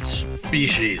different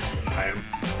species than I am.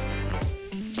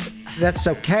 That's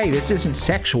okay. This isn't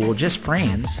sexual, just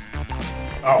friends.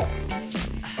 Oh.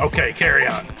 Okay, carry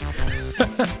on.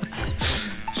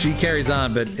 She carries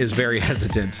on, but is very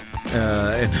hesitant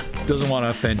and doesn't want to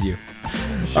offend you.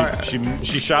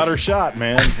 She shot her shot,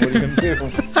 man. What are you gonna do?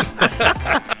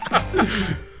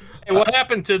 Hey, what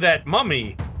happened to that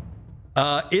mummy?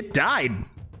 It died.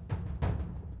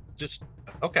 Just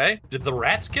okay. Did the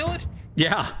rats kill it?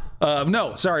 Yeah.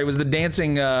 No, sorry. It was the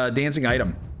dancing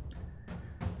item.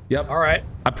 Yep. All right.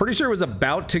 I'm pretty sure it was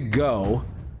about to go.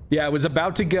 Yeah, it was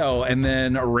about to go, and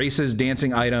then Race's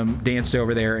dancing item danced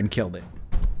over there and killed it.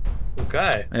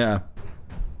 Okay. Yeah.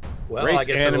 Well, Race I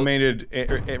guess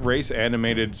Race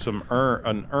animated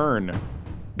an urn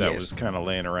that Yes. was kind of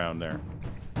laying around there,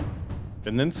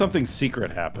 and then something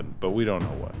secret happened, but we don't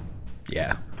know what.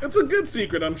 Yeah. It's a good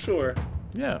secret, I'm sure.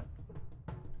 Yeah.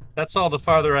 that's all the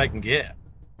farther I can get.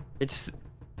 It's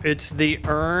the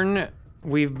urn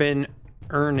we've been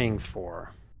earning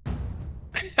for.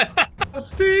 I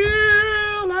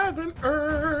still haven't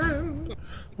earned.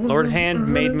 Lord Hand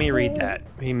made me read that.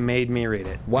 He made me read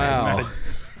it. Wow.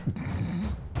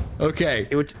 Okay.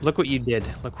 Look what you did.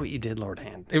 Look what you did, Lord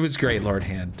Hand. It was great, Lord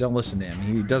Hand. Don't listen to him.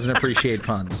 He doesn't appreciate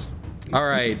puns. All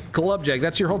right, Glubjag,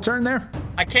 that's your whole turn there?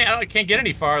 I can't get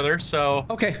any farther, so...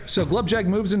 Okay, so Glubjag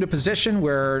moves into position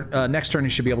where next turn he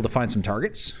should be able to find some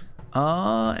targets.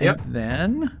 And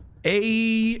then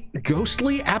a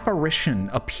ghostly apparition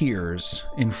appears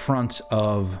in front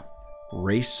of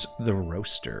Race the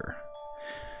Roaster.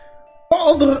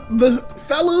 All the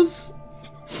fellas.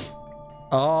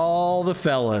 All the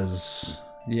fellas.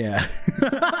 Yeah.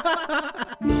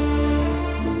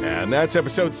 And that's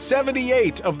episode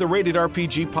 78 of the Rated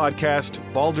RPG podcast,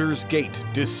 Baldur's Gate: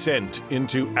 Descent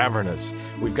into Avernus.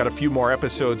 We've got a few more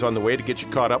episodes on the way to get you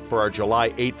caught up for our July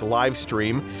 8th live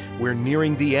stream. We're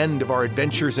nearing the end of our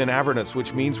adventures in Avernus,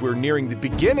 which means we're nearing the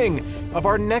beginning of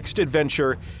our next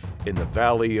adventure in the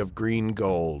Valley of Green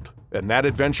Gold. And that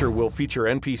adventure will feature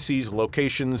NPCs,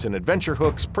 locations, and adventure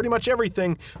hooks, pretty much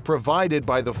everything provided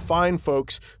by the fine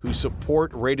folks who support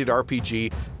Rated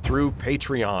RPG through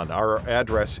Patreon. Our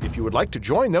address, if you would like to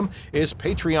join them, is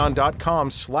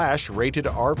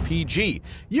patreon.com/ratedrpg.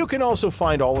 You can also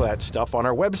find all that stuff on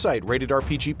our website,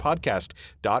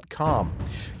 ratedrpgpodcast.com.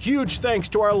 Huge thanks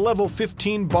to our level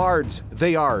 15 bards.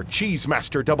 They are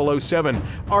Cheesemaster 007,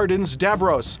 Ardens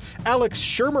Davros, Alex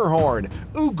Schermerhorn,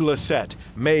 Uglaset,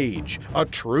 Mage, a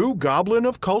true goblin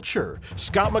of culture,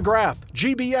 Scott McGrath,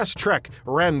 GBS Trek,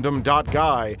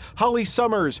 Random.Guy, Holly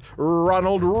Summers,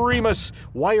 Ronald Remus,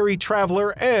 Wiry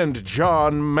Traveler, and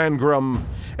John Mangrum.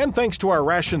 And thanks to our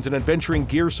Rations and Adventuring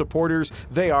Gear supporters,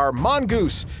 they are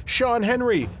Mongoose, Sean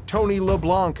Henry, Tony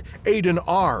LeBlanc, Aiden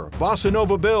R., Bossa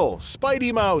Nova Bill,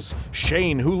 Spidey Mouse,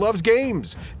 Shane Who Loves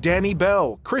Games, Danny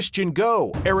Bell, Christian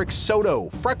Go, Eric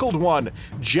Soto, Freckled One,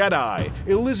 Jedi,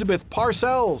 Elizabeth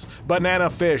Parcells, Banana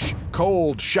Fish,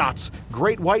 Cold Shots,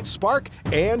 Great White Spark,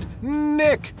 and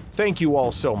Nick. Thank you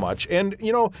all so much. And,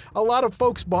 you know, a lot of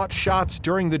folks bought shots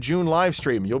during the June live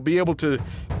stream. You'll be able to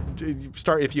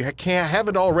start, if you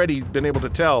haven't already been able to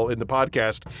tell in the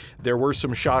podcast, there were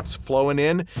some shots flowing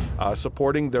in,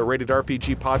 supporting the Rated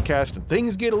RPG podcast, and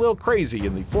things get a little crazy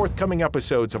in the forthcoming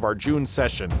episodes of our June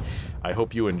session. I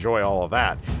hope you enjoy all of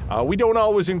that. We don't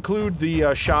always include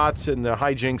the shots and the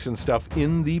hijinks and stuff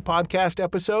in the podcast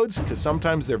episodes, because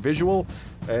sometimes they're visual,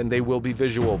 and they will be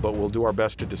visual, but we'll do our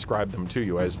best to describe them to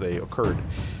you as they occurred,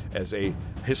 as a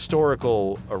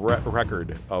historical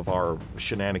record of our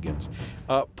shenanigans.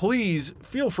 Please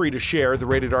feel free to share the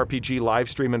Rated RPG live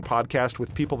stream and podcast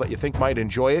with people that you think might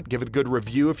enjoy it. Give it a good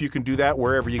review if you can do that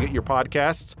wherever you get your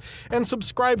podcasts, and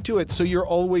subscribe to it so you're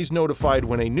always notified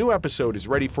when a new episode is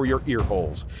ready for your ear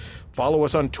holes. Follow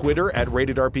us on Twitter at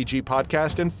Rated RPG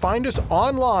Podcast and find us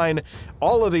online.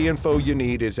 All of the info you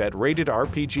need is at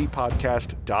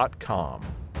ratedrpgpodcast.com.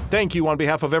 Thank you on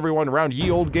behalf of everyone around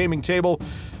Ye Olde Gaming Table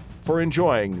for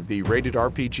enjoying the Rated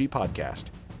RPG Podcast.